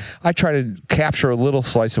at it. I try to capture a little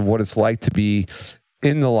slice of what it's like to be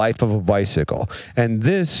in the life of a bicycle. And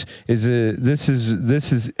this is and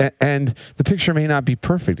the picture may not be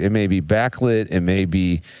perfect. It may be backlit. It may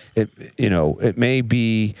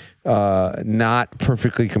be, not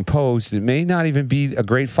perfectly composed. It may not even be a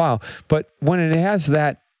great file. But when it has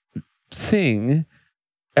that thing,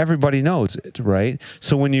 everybody knows it, right?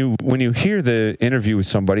 So when you hear the interview with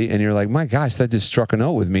somebody and you're like, my gosh, that just struck a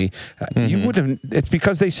note with me, you wouldn't. It's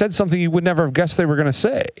because they said something you would never have guessed they were going to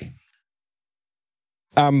say.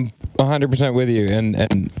 I'm 100% with you, and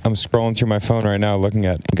I'm scrolling through my phone right now looking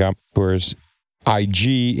at Gomba's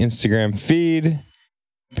IG Instagram feed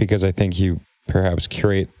because I think you perhaps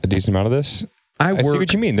curate a decent amount of this. I see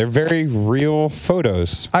what you mean. They're very real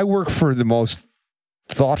photos. I work for the most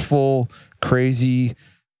thoughtful, crazy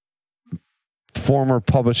former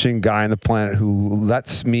publishing guy on the planet who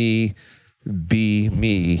lets me be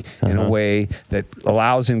me in a way that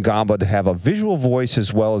allows Ngamba to have a visual voice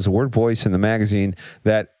as well as a word voice in the magazine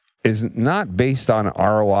that is not based on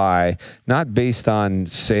ROI, not based on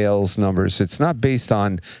sales numbers. It's not based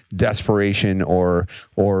on desperation or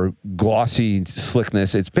glossy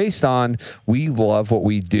slickness. It's based on we love what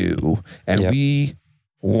we do, and we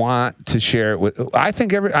want to share it with. I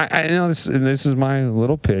think I know this is my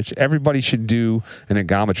little pitch. Everybody should do an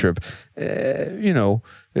Agama trip.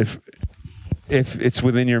 If it's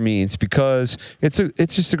within your means, because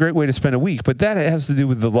it's just a great way to spend a week. But that has to do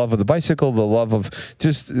with the love of the bicycle, the love of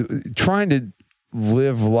just trying to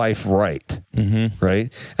live life right,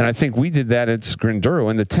 right? And I think we did that at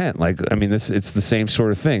Grinduro in the tent. It's the same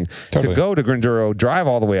sort of thing. Totally. To go to Grinduro, drive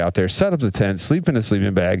all the way out there, set up the tent, sleep in a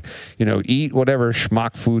sleeping bag, eat whatever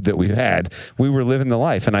schmuck food that we had. We were living the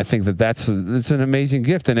life, and I think it's an amazing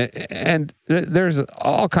gift. And there's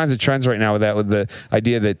all kinds of trends right now with the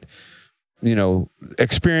idea that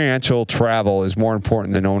experiential travel is more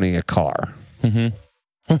important than owning a car.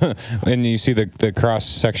 And you see the cross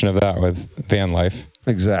section of that with van life.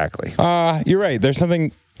 Exactly. You're right. There's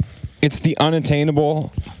something. It's the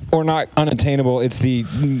unattainable, or not unattainable. It's the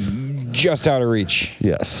just out of reach.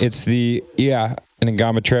 Yes. It's an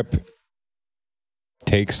Agama trip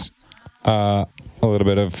takes a little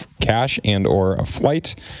bit of cash and or a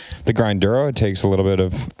flight. The Grinduro, it takes a little bit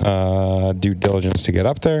of due diligence to get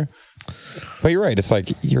up there. But you're right. It's like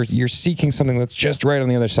you're seeking something that's just right on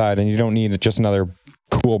the other side, and you don't need just another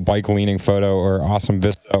cool bike leaning photo or awesome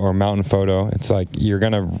vista or mountain photo. It's like you're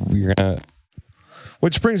gonna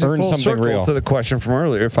which brings earn a full something circle real. to the question from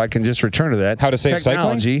earlier. If I can just return to that, How to save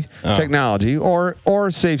technology, technology, or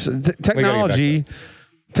save technology.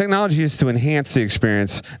 Technology is to enhance the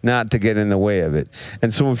experience, not to get in the way of it.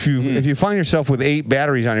 And so if you find yourself with 8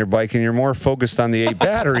 batteries on your bike and you're more focused on the 8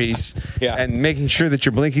 batteries and making sure that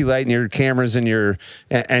your blinky light and your cameras and your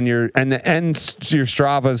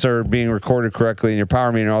Stravas are being recorded correctly and your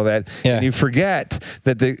power meter and all that, and you forget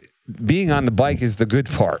that being on the bike is the good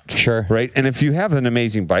part. Sure. Right? And if you have an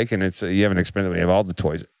amazing bike and you have an expensive, you have all the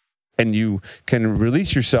toys, and you can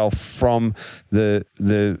release yourself from the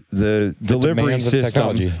delivery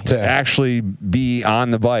system to actually be on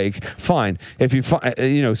the bike, fine. If you find,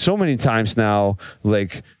 so many times now,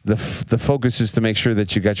 like the focus is to make sure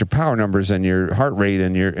that you got your power numbers and your heart rate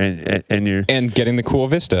and your and getting the cool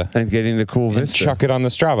vista and chuck it on the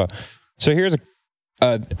Strava. So here's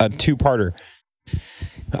a two-parter.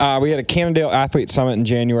 We had a Cannondale Athlete Summit in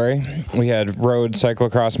January. We had road,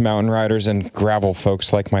 cyclocross, mountain riders, and gravel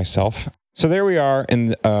folks like myself. So there we are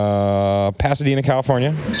in Pasadena,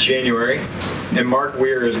 California. January. And Mark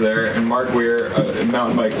Weir is there. And Mark Weir, a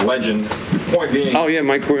mountain bike legend. Point being... Oh, yeah,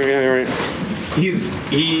 Mike Weir. Yeah, right. He's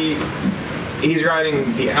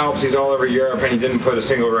riding the Alps. He's all over Europe, and he didn't put a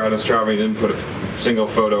single ride on Strava. He didn't put a single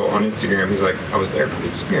photo on Instagram. He's like, I was there for the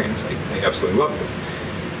experience. I absolutely loved it.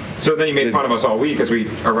 So then he made fun of us all week as we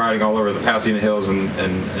are riding all over the Pasadena hills and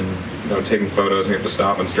taking photos, and we have to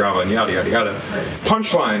stop on Strava and yada, yada, yada.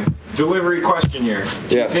 Punchline, delivery question here.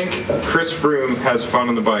 Do you think Chris Froome has fun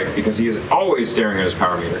on the bike because he is always staring at his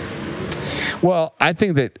power meter? Well, I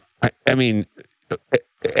think that,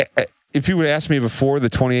 if you would ask me before the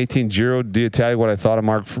 2018 Giro d'Italia what I thought of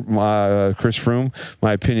Chris Froome,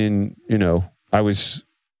 my opinion, I was...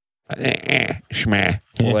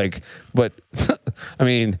 but I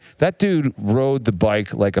mean, that dude rode the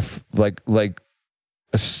bike like a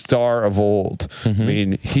star of old. I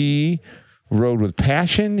mean, he rode with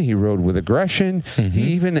passion. He rode with aggression.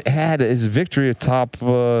 He even had his victory atop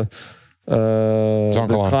the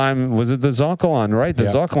climb. Was it the Zoncolan? Right, the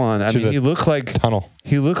Zoncolan. I mean, he looked like tunnel.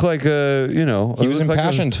 He looked like he was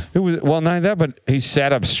impassioned. Not that, but he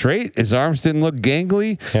sat up straight. His arms didn't look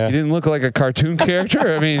gangly. Yeah. He didn't look like a cartoon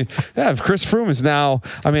character. I mean, if Chris Froome is now,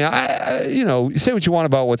 I mean, you say what you want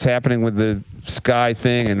about what's happening with the Sky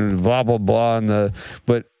thing and blah blah blah,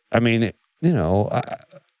 but I mean,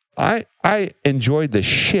 I enjoyed the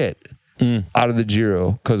shit out of the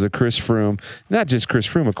Giro because of Chris Froome. Not just Chris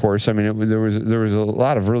Froome, of course. I mean, there was a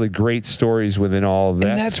lot of really great stories within all of that.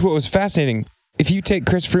 And that's what was fascinating. If you take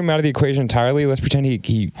Chris Froome out of the equation entirely, let's pretend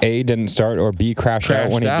he A, didn't start, or B, crashed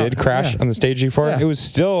out when he did crash on the stage before. It was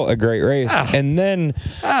still a great race. And then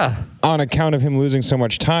on account of him losing so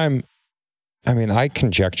much time, I mean, I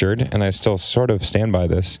conjectured, and I still sort of stand by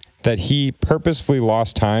this, that he purposefully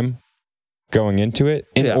lost time going into it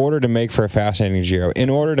in order to make for a fascinating Giro, in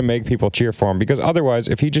order to make people cheer for him. Because otherwise,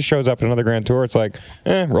 if he just shows up at another Grand Tour, it's like,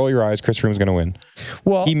 roll your eyes, Chris Froome's going to win.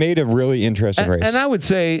 Well, he made a really interesting race. And I would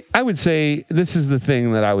say this is the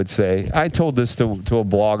thing that I would say. I told this to a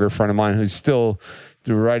blogger friend of mine who's still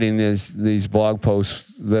writing these blog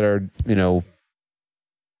posts that are,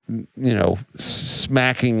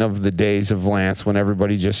 smacking of the days of Lance when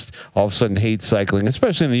everybody just all of a sudden hates cycling,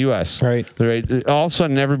 especially in the U.S. Right. All of a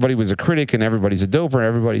sudden, everybody was a critic and everybody's a doper.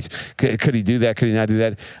 Everybody's, could he do that? Could he not do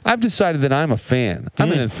that? I've decided that I'm a fan.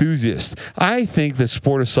 I'm an enthusiast. I think the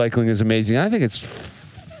sport of cycling is amazing. I think it's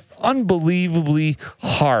unbelievably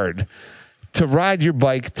hard to ride your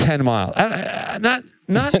bike 10 miles.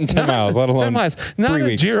 Not 10 miles, let alone 10 miles. Not 3 a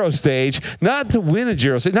weeks. Giro stage, not to win a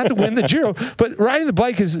Giro stage, not to win the Giro, but riding the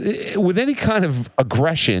bike is with any kind of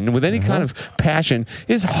aggression, with any kind of passion,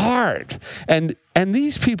 is hard. And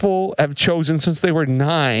these people have chosen since they were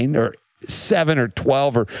 9 or 7 or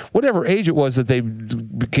 12 or whatever age it was that they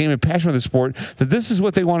became passionate with the sport, that this is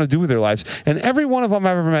what they want to do with their lives. And every one of them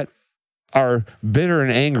I've ever met are bitter and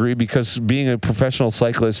angry because being a professional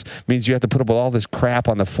cyclist means you have to put up with all this crap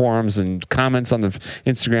on the forums and comments on the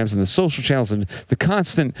Instagrams and the social channels and the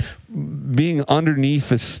constant being underneath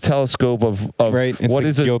this telescope of Right. It's what the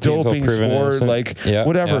is a guilty until doping proven sport, innocent. like Yeah,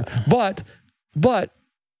 whatever. yeah. But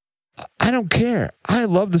I don't care. I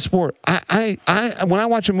love the sport. I when I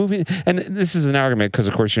watch a movie, and this is an argument because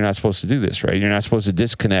of course you're not supposed to do this, right? You're not supposed to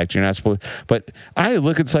disconnect. You're not supposed. But I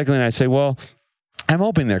look at cycling and I say, well, I'm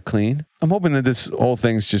hoping they're clean. I'm hoping that this whole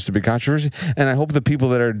thing's just a big controversy, and I hope the people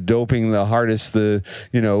that are doping the hardest, are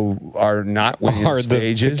not winning Are the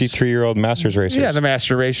stages. 53-year-old Masters racers? Yeah, the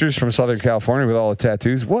master racers from Southern California with all the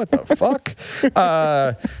tattoos. What the fuck?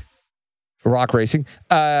 Rock racing.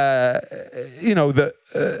 But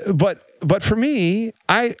for me,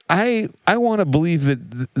 I want to believe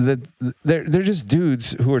that they're just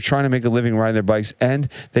dudes who are trying to make a living riding their bikes, and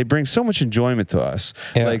they bring so much enjoyment to us.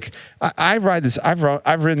 Yeah. Like I ride this. I've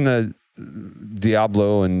ridden the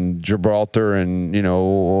Diablo and Gibraltar and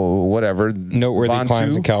whatever Noteworthy Ventoux,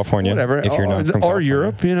 climbs in California, whatever, if you're not from or California.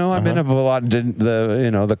 Europe. I've been up a lot. Did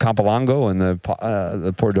the Campolongo and the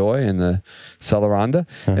Pordoi and the Celeranda,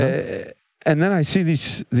 and then I see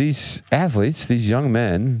these athletes, these young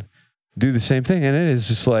men, do the same thing, and it is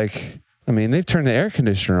just like, I mean, they've turned the air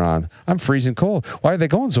conditioner on. I'm freezing cold. Why are they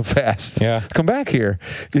going so fast? Yeah. Come back here.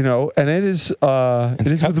 And it is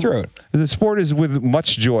It's cutthroat. The sport is with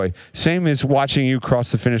much joy. Same as watching you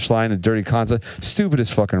cross the finish line at Dirty Kansas.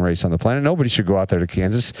 Stupidest fucking race on the planet. Nobody should go out there to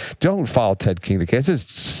Kansas. Don't follow Ted King to Kansas.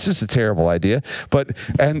 It's just a terrible idea. But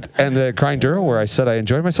and the Grinduro, where I said I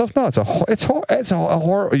enjoyed myself. No, it's a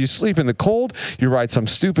horror. You sleep in the cold. You ride some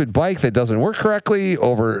stupid bike that doesn't work correctly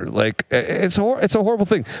over it's a horrible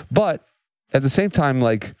thing. But at the same time,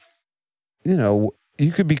 you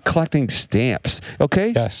could be collecting stamps, okay?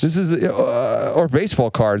 Yes. This is or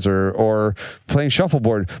baseball cards or playing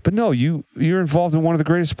shuffleboard. But no, you're involved in one of the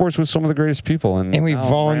greatest sports with some of the greatest people, and we now I'm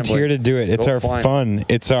volunteer rambling. to do it. It's Go our flying. fun.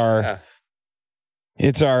 It's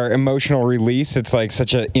our emotional release. It's like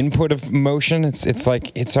such an input of emotion. It's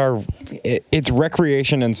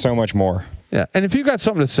recreation and so much more. Yeah, and if you got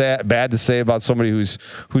something bad to say about somebody who's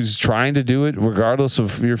trying to do it, regardless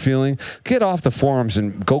of your feeling, get off the forums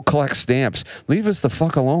and go collect stamps. Leave us the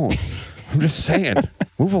fuck alone. I'm just saying,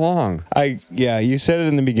 move along. You said it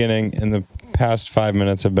in the beginning, and the past 5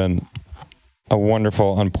 minutes have been a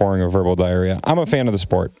wonderful unpouring of verbal diarrhea. I'm a fan of the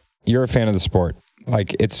sport. You're a fan of the sport.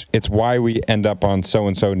 Like it's why we end up on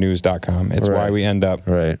soandsonews.com. It's why we end up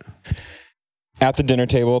at the dinner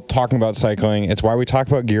table talking about cycling. It's why we talk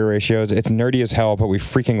about gear ratios. It's nerdy as hell, but we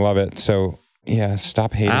freaking love it. So yeah,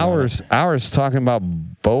 stop hating. Hours talking about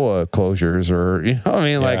BOA closures, or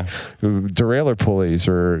like derailleur pulleys,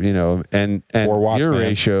 or and 4 watts, gear man.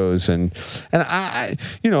 ratios, and I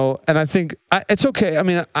think it's okay. I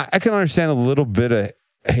mean, I can understand a little bit of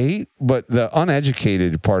hate, but the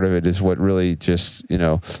uneducated part of it is what really just we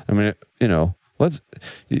don't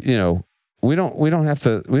have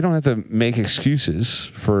to make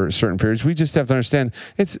excuses for certain periods. We just have to understand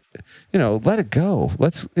it's let it go.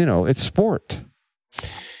 It's sport.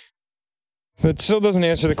 That still doesn't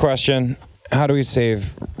answer the question. How do we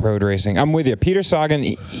save road racing? I'm with you. Peter Sagan,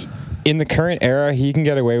 in the current era, he can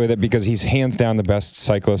get away with it because he's hands down the best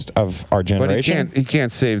cyclist of our generation. But he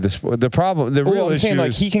can't save the sport. The problem, the real I'm issue saying,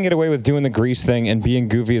 is, he can get away with doing the grease thing and being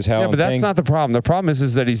goofy as hell. yeah, but that's not the problem. The problem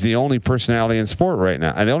is that he's the only personality in sport right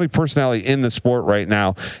now, and the only personality in the sport right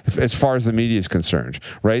now, as far as the media is concerned.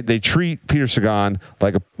 Right? They treat Peter Sagan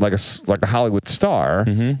like a Hollywood star,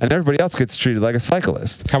 and everybody else gets treated like a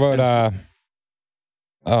cyclist. How about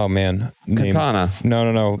oh man, Quintana?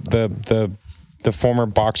 No. The former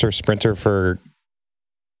boxer sprinter for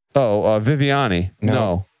Viviani.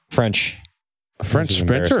 No. French. A French This is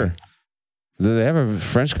sprinter? embarrassing. Do they have a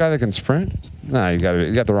French guy that can sprint? Nah, you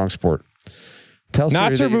got the wrong sport.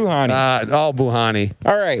 Nasser Bouhanni. Bouhanni.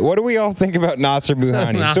 All right, what do we all think about Nasser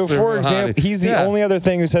Bouhanni? So, Nasser for Bouhanni. example, he's the only other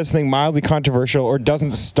thing who says something mildly controversial or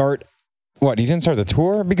doesn't start. What, he didn't start the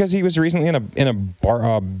tour because he was recently in a bar.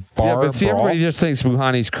 Yeah, but see, brawl? everybody just thinks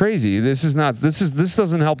Bouhanni's crazy. This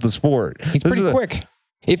doesn't help the sport. He's pretty quick.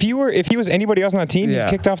 If he was anybody else on that team, he's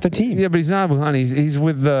kicked off the team. Yeah, but he's not Bouhanni. He's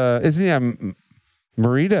with isn't he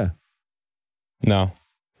Merida? No.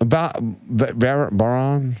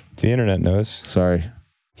 Baron. The internet knows. Sorry.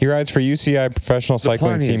 He rides for UCI Professional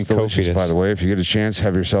Cycling Pliny Team is delicious, Cofidis. by the way. If you get a chance,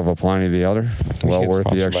 have yourself a Pliny the Elder. Well get worth the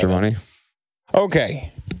sponsored extra by them. money.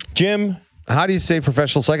 Okay. Jim, How do you save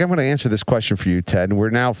professional cycling? I'm going to answer this question for you, Ted. We're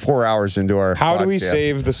now 4 hours into our how do we podcast.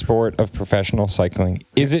 save the sport of professional cycling?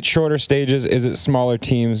 Is it shorter stages? Is it smaller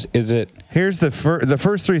teams? Is it... Here's the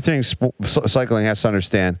first three things cycling has to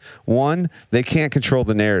understand. One, they can't control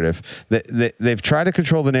the narrative. They've tried to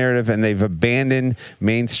control the narrative, and they've abandoned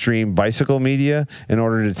mainstream bicycle media in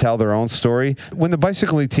order to tell their own story. When the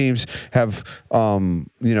bicycling teams have,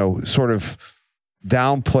 sort of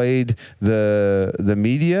downplayed the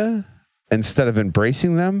media, instead of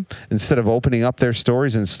embracing them, instead of opening up their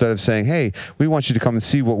stories, instead of saying, hey, we want you to come and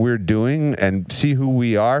see what we're doing and see who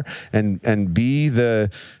we are and be the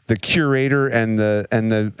curator and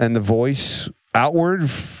the voice outward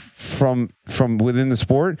from within the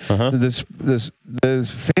sport,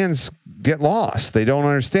 the fans get lost. They don't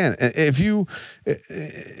understand. If you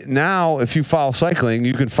follow cycling,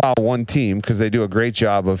 you can follow one team because they do a great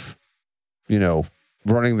job of,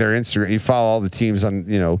 running their Instagram. You follow all the teams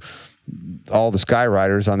on, all the Sky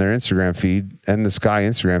Riders on their Instagram feed and the Sky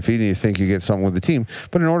Instagram feed, and you think you get something with the team.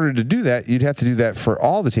 But in order to do that, you'd have to do that for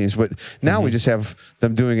all the teams. But now we just have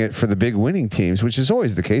them doing it for the big winning teams, which is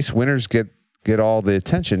always the case. Winners get all the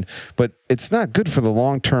attention, but it's not good for the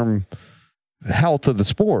long-term health of the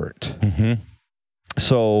sport. Mm-hmm.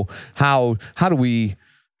 So how do we,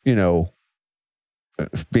 being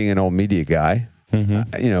an old media guy,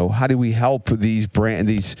 how do we help these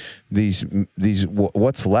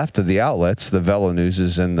what's left of the outlets, the Velo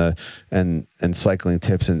Newses and Cycling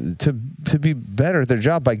Tips, and to be better at their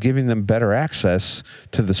job by giving them better access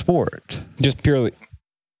to the sport? Just purely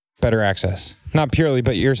better access. Not purely,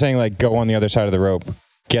 but you're saying like go on the other side of the rope,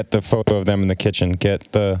 get the photo of them in the kitchen,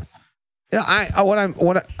 get the... Yeah,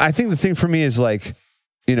 I think the thing for me is like,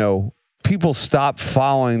 people stop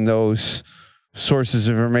following those sources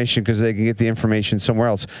of information because they can get the information somewhere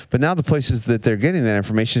else. But now the places that they're getting that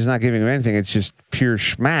information is not giving them anything. It's just pure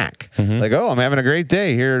schmack. Like, oh, I'm having a great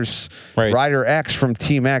day. Here's Rider X from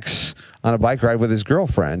Team X on a bike ride with his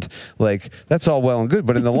girlfriend. Like, that's all well and good.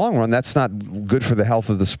 But in the long run, that's not good for the health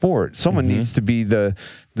of the sport. Someone needs to be the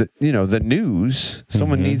news.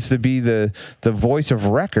 Someone needs to be the voice of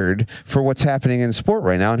record for what's happening in sport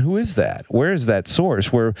right now. And who is that? Where is that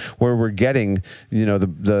source where we're getting,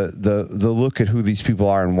 the look at who these people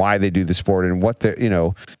are and why they do the sport and what they're,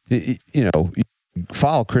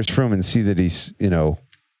 follow Chris Froome and see that he's,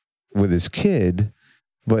 with his kid,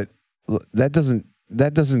 but that doesn't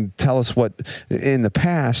tell us what in the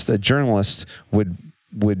past a journalist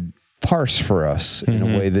would parse for us in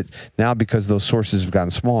a way that now, because those sources have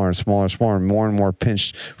gotten smaller and smaller and smaller and more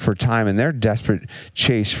pinched for time in their desperate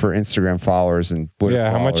chase for Instagram followers and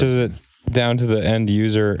how much is it down to the end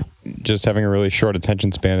user just having a really short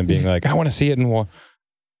attention span and being like, I want to see it in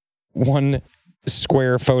one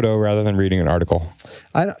square photo rather than reading an article?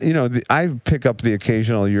 I pick up the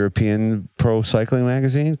occasional European pro cycling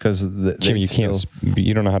magazine because Jimmy,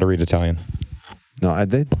 you don't know how to read Italian. No,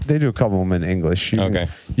 they do a couple of them in English. You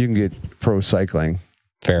can get Pro Cycling.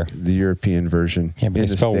 Fair. The European version. Yeah, but they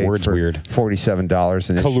spell words weird. $47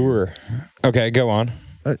 an issue. Callure. Okay, go on.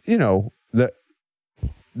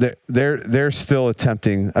 They're still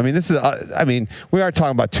attempting. I mean, this is. We are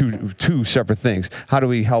talking about two separate things. How do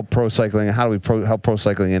we help pro cycling, and how do we help pro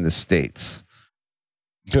cycling in the States?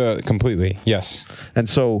 Completely, yes. And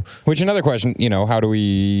so, which another question. How do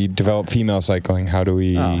we develop female cycling? How do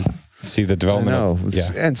we see the development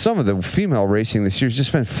and some of the female racing this year has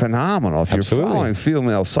just been phenomenal. If you're following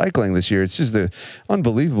female cycling this year, it's just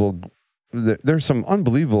unbelievable. There's some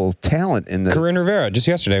unbelievable talent in the... Corinne Rivera, just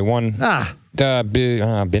yesterday, won...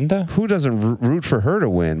 Binda? Who doesn't root for her to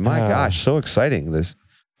win? My gosh, so exciting,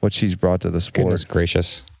 what she's brought to the sport. Goodness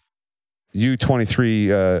gracious.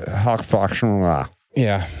 U23 Hawk Fox.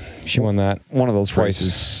 Yeah, she won that. One of those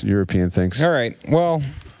races, European things. All right, well...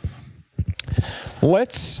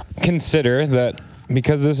 Let's consider that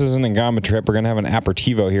because this is an Ngama trip, we're going to have an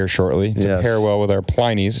aperitivo here shortly to pair well with our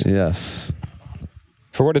Plinies. Yes.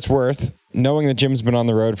 For what it's worth, knowing that Jim's been on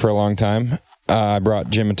the road for a long time, I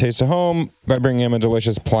brought Jim a taste of home by bringing him a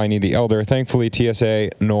delicious Pliny the Elder. Thankfully,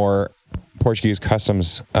 TSA nor Portuguese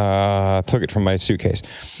Customs took it from my suitcase.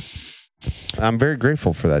 I'm very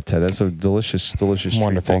grateful for that, Ted. That's a delicious treat.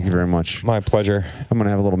 Wonderful. Thank you very much. My pleasure. I'm going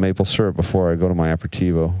to have a little maple syrup before I go to my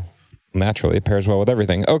aperitivo. Naturally, it pairs well with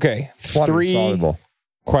everything. Okay, it's water soluble.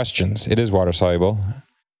 Questions. It is water soluble.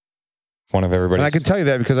 One of everybody's. And I can tell you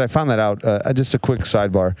that because I found that out. Just a quick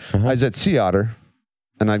sidebar. I was at Sea Otter,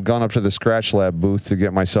 and I'd gone up to the Scratch Lab booth to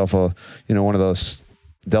get myself one of those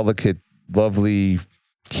delicate, lovely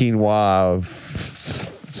quinoa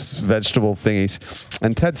vegetable thingies.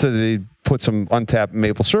 And Ted said that he'd put some untapped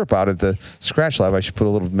maple syrup out at the Scratch Lab. I should put a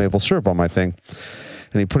little maple syrup on my thing.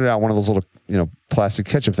 And he put it out one of those little, plastic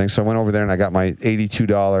ketchup things. So I went over there and I got my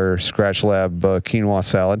 $82 Scratch Lab quinoa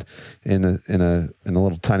salad in a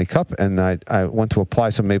little tiny cup. And I went to apply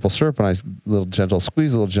some maple syrup and little gentle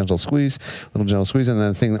squeeze, and then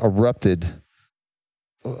the thing erupted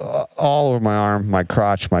all over my arm, my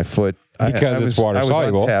crotch, my foot. Because it's water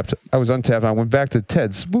soluble. I was untapped. I went back to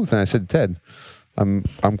Ted's booth and I said, Ted, I'm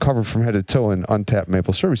covered from head to toe in untapped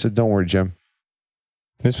maple syrup. He said, don't worry, Jim.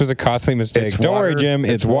 This was a costly mistake. Don't worry, Jim.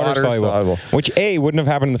 It's water soluble. Which, A, wouldn't have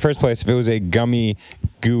happened in the first place if it was a gummy,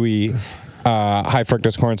 gooey, high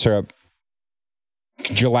fructose corn syrup,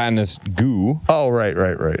 gelatinous goo. Oh, right,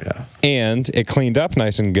 yeah. And it cleaned up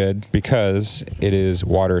nice and good because it is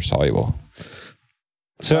water soluble.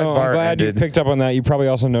 So I'm glad you picked up on that. You probably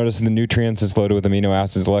also noticed the nutrients is loaded with amino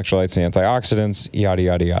acids, electrolytes, and antioxidants, yada,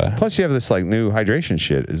 yada, yada. Plus, you have this new hydration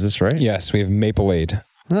shit. Is this right? Yes, we have Maple-Aid.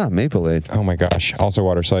 Ah, Maple-Aid. Oh my gosh. Also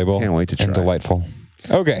water soluble. Can't wait to try. And delightful.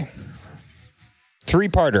 Okay.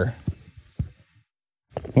 3-parter.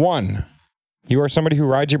 1. You are somebody who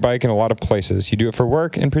rides your bike in a lot of places. You do it for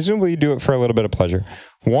work, and presumably you do it for a little bit of pleasure.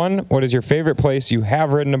 1, what is your favorite place you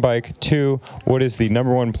have ridden a bike? 2, what is the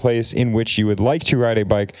number 1 place in which you would like to ride a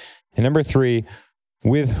bike? And number 3,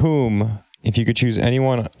 with whom, if you could choose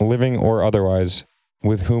anyone living or otherwise,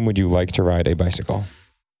 with whom would you like to ride a bicycle?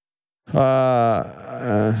 2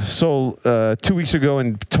 weeks ago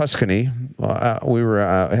in Tuscany, we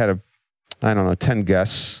had 10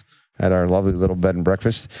 guests at our lovely little bed and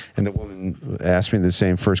breakfast, and the woman asked me the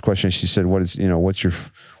same first question. She said, what's your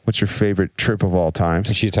favorite trip of all time?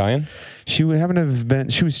 Is she Italian? She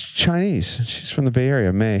was Chinese. She's from the Bay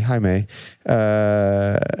Area. May. Hi, May.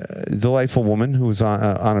 Delightful woman who was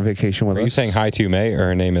on a vacation with us. Are you saying hi to May, or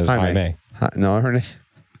her name is Hi May? No, her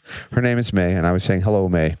name is May, and I was saying hello,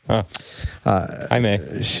 May. Oh. Hi,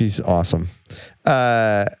 May. She's awesome.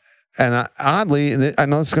 Oddly, I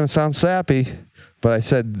know it's going to sound sappy, but I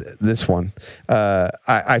said this one.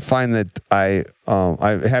 I find that I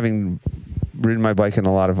having ridden my bike in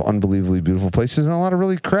a lot of unbelievably beautiful places and a lot of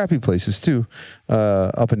really crappy places too,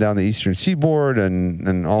 up and down the eastern seaboard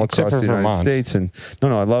and all across the United States. And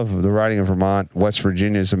no, I love the riding in Vermont. West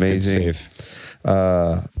Virginia is amazing. Good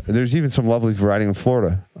save. There's even some lovely riding in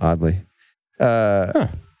Florida, oddly.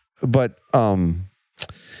 But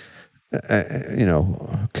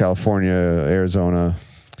California, Arizona,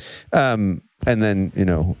 and then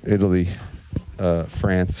Italy,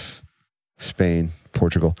 France, Spain,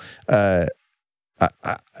 Portugal. The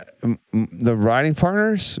riding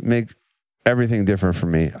partners make everything different for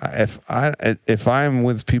me. If I'm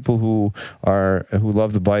with people who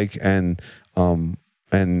love the bike and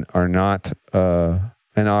are not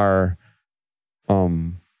and are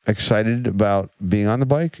excited about being on the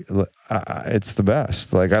bike, it's the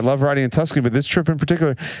best. I love riding in Tuscany, but this trip in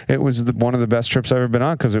particular, it was one of the best trips I've ever been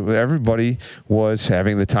on because everybody was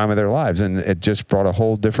having the time of their lives, and it just brought a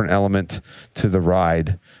whole different element to the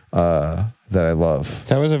ride that I love.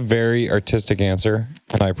 That was a very artistic answer,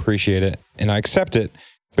 and I appreciate it, and I accept it,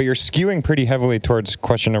 but you're skewing pretty heavily towards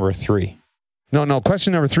question number 3. No.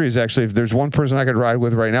 Question number 3 is actually, if there's one person I could ride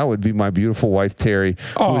with right now, it would be my beautiful wife, Terry,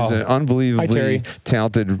 who is an unbelievably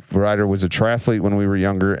talented rider, was a triathlete when we were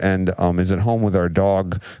younger, and is at home with our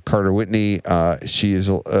dog, Carter Whitney. She has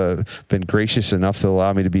been gracious enough to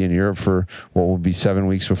allow me to be in Europe for what will be 7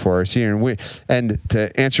 weeks before I see her. And to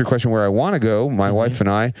answer your question where I want to go, my wife and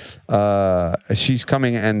I, she's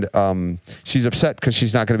coming, and she's upset because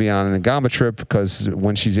she's not going to be on an Ngamba trip, because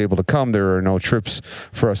when she's able to come, there are no trips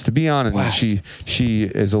for us to be on, and she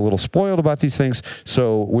is a little spoiled about these things.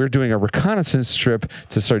 So we're doing a reconnaissance trip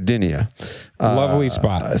to Sardinia. Lovely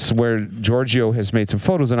spot. Where Giorgio has made some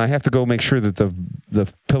photos, and I have to go make sure that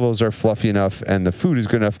the pillows are fluffy enough and the food is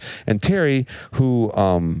good enough. And Terry, who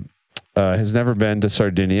has never been to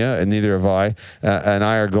Sardinia, and neither have I, and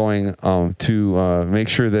I are going to make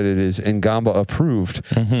sure that it is Ngamba approved.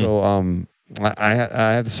 So I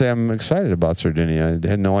have to say I'm excited about Sardinia. I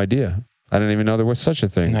had no idea. I didn't even know there was such a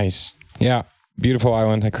thing. Nice. Yeah. Beautiful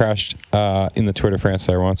island. I crashed in the Tour de France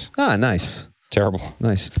there once. Ah, nice. Terrible.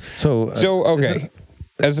 Nice. So okay.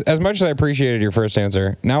 As much as I appreciated your first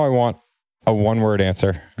answer, now I want a one-word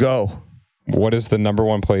answer. Go. What is the number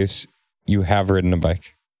 1 place you have ridden a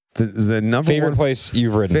bike? The number favorite place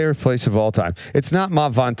you've ridden. Favorite place of all time. It's not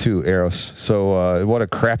Mont Ventoux, Eros. So what a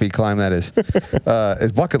crappy climb that is.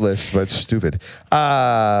 It's bucket list, but it's stupid.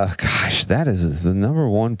 Gosh, that is the number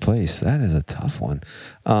 1 place. That is a tough one.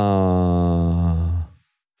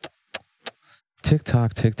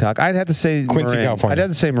 TikTok. I'd have to say Quincy, Marin. California. I'd have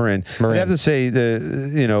to say Marin. I'd have to say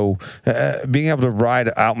being able to ride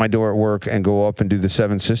out my door at work and go up and do the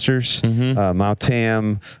Seven Sisters, Mount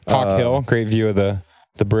Tam, Hawk Hill, great view of the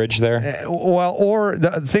bridge there. Well, or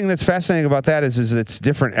the thing that's fascinating about that is it's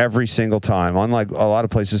different every single time. Unlike a lot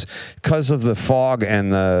of places, because of the fog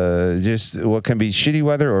and the just what can be shitty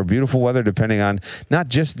weather or beautiful weather, depending on not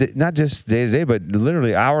just day to day, but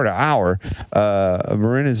literally hour to hour.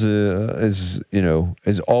 Marin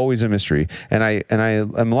is always a mystery, and I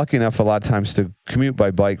am lucky enough a lot of times to commute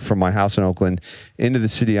by bike from my house in Oakland into the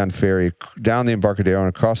city on ferry, down the Embarcadero and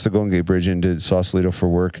across the Golden Gate Bridge into Sausalito for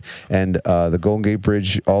work, and the Golden Gate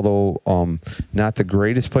Bridge. Although not the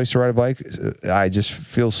greatest place to ride a bike, I just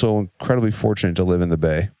feel so incredibly fortunate to live in the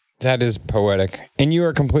Bay. That is poetic. And you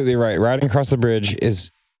are completely right. Riding across the bridge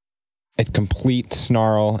is a complete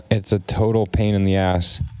snarl. It's a total pain in the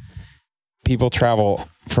ass. People travel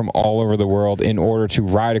from all over the world in order to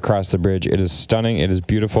ride across the bridge. It is stunning. It is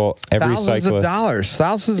beautiful. Thousands of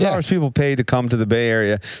dollars people pay to come to the Bay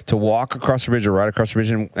Area to walk across the bridge or ride across the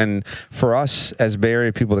bridge. And for us as Bay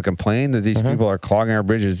Area people to complain that these people are clogging our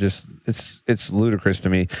bridges, it's ludicrous to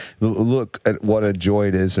me. Look at what a joy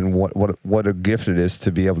it is and what a gift it is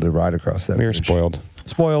to be able to ride across that bridge. We are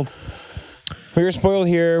spoiled. We were spoiled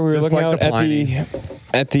here. We were looking out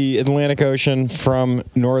at the Atlantic Ocean from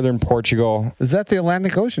northern Portugal. Is that the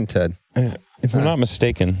Atlantic Ocean, Ted? If I'm not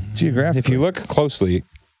mistaken. Geographically. If you look closely,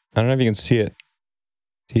 I don't know if you can see it.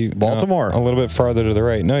 Baltimore. A little bit farther to the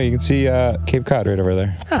right. No, you can see Cape Cod right over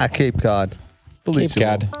there. Cape Cod. Cape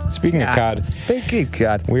Cod. Speaking of Cod. Big Cape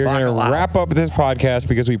Cod. We're going to wrap up this podcast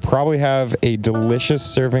because we probably have a delicious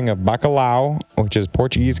serving of bacalhau, which is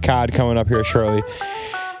Portuguese cod, coming up here shortly.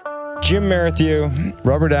 Jim Merrithew.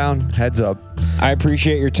 Rubber down, heads up. I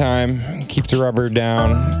appreciate your time. Keep the rubber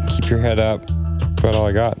down. Keep your head up. That's about all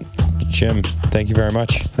I got. Jim, thank you very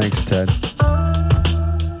much. Thanks, Ted.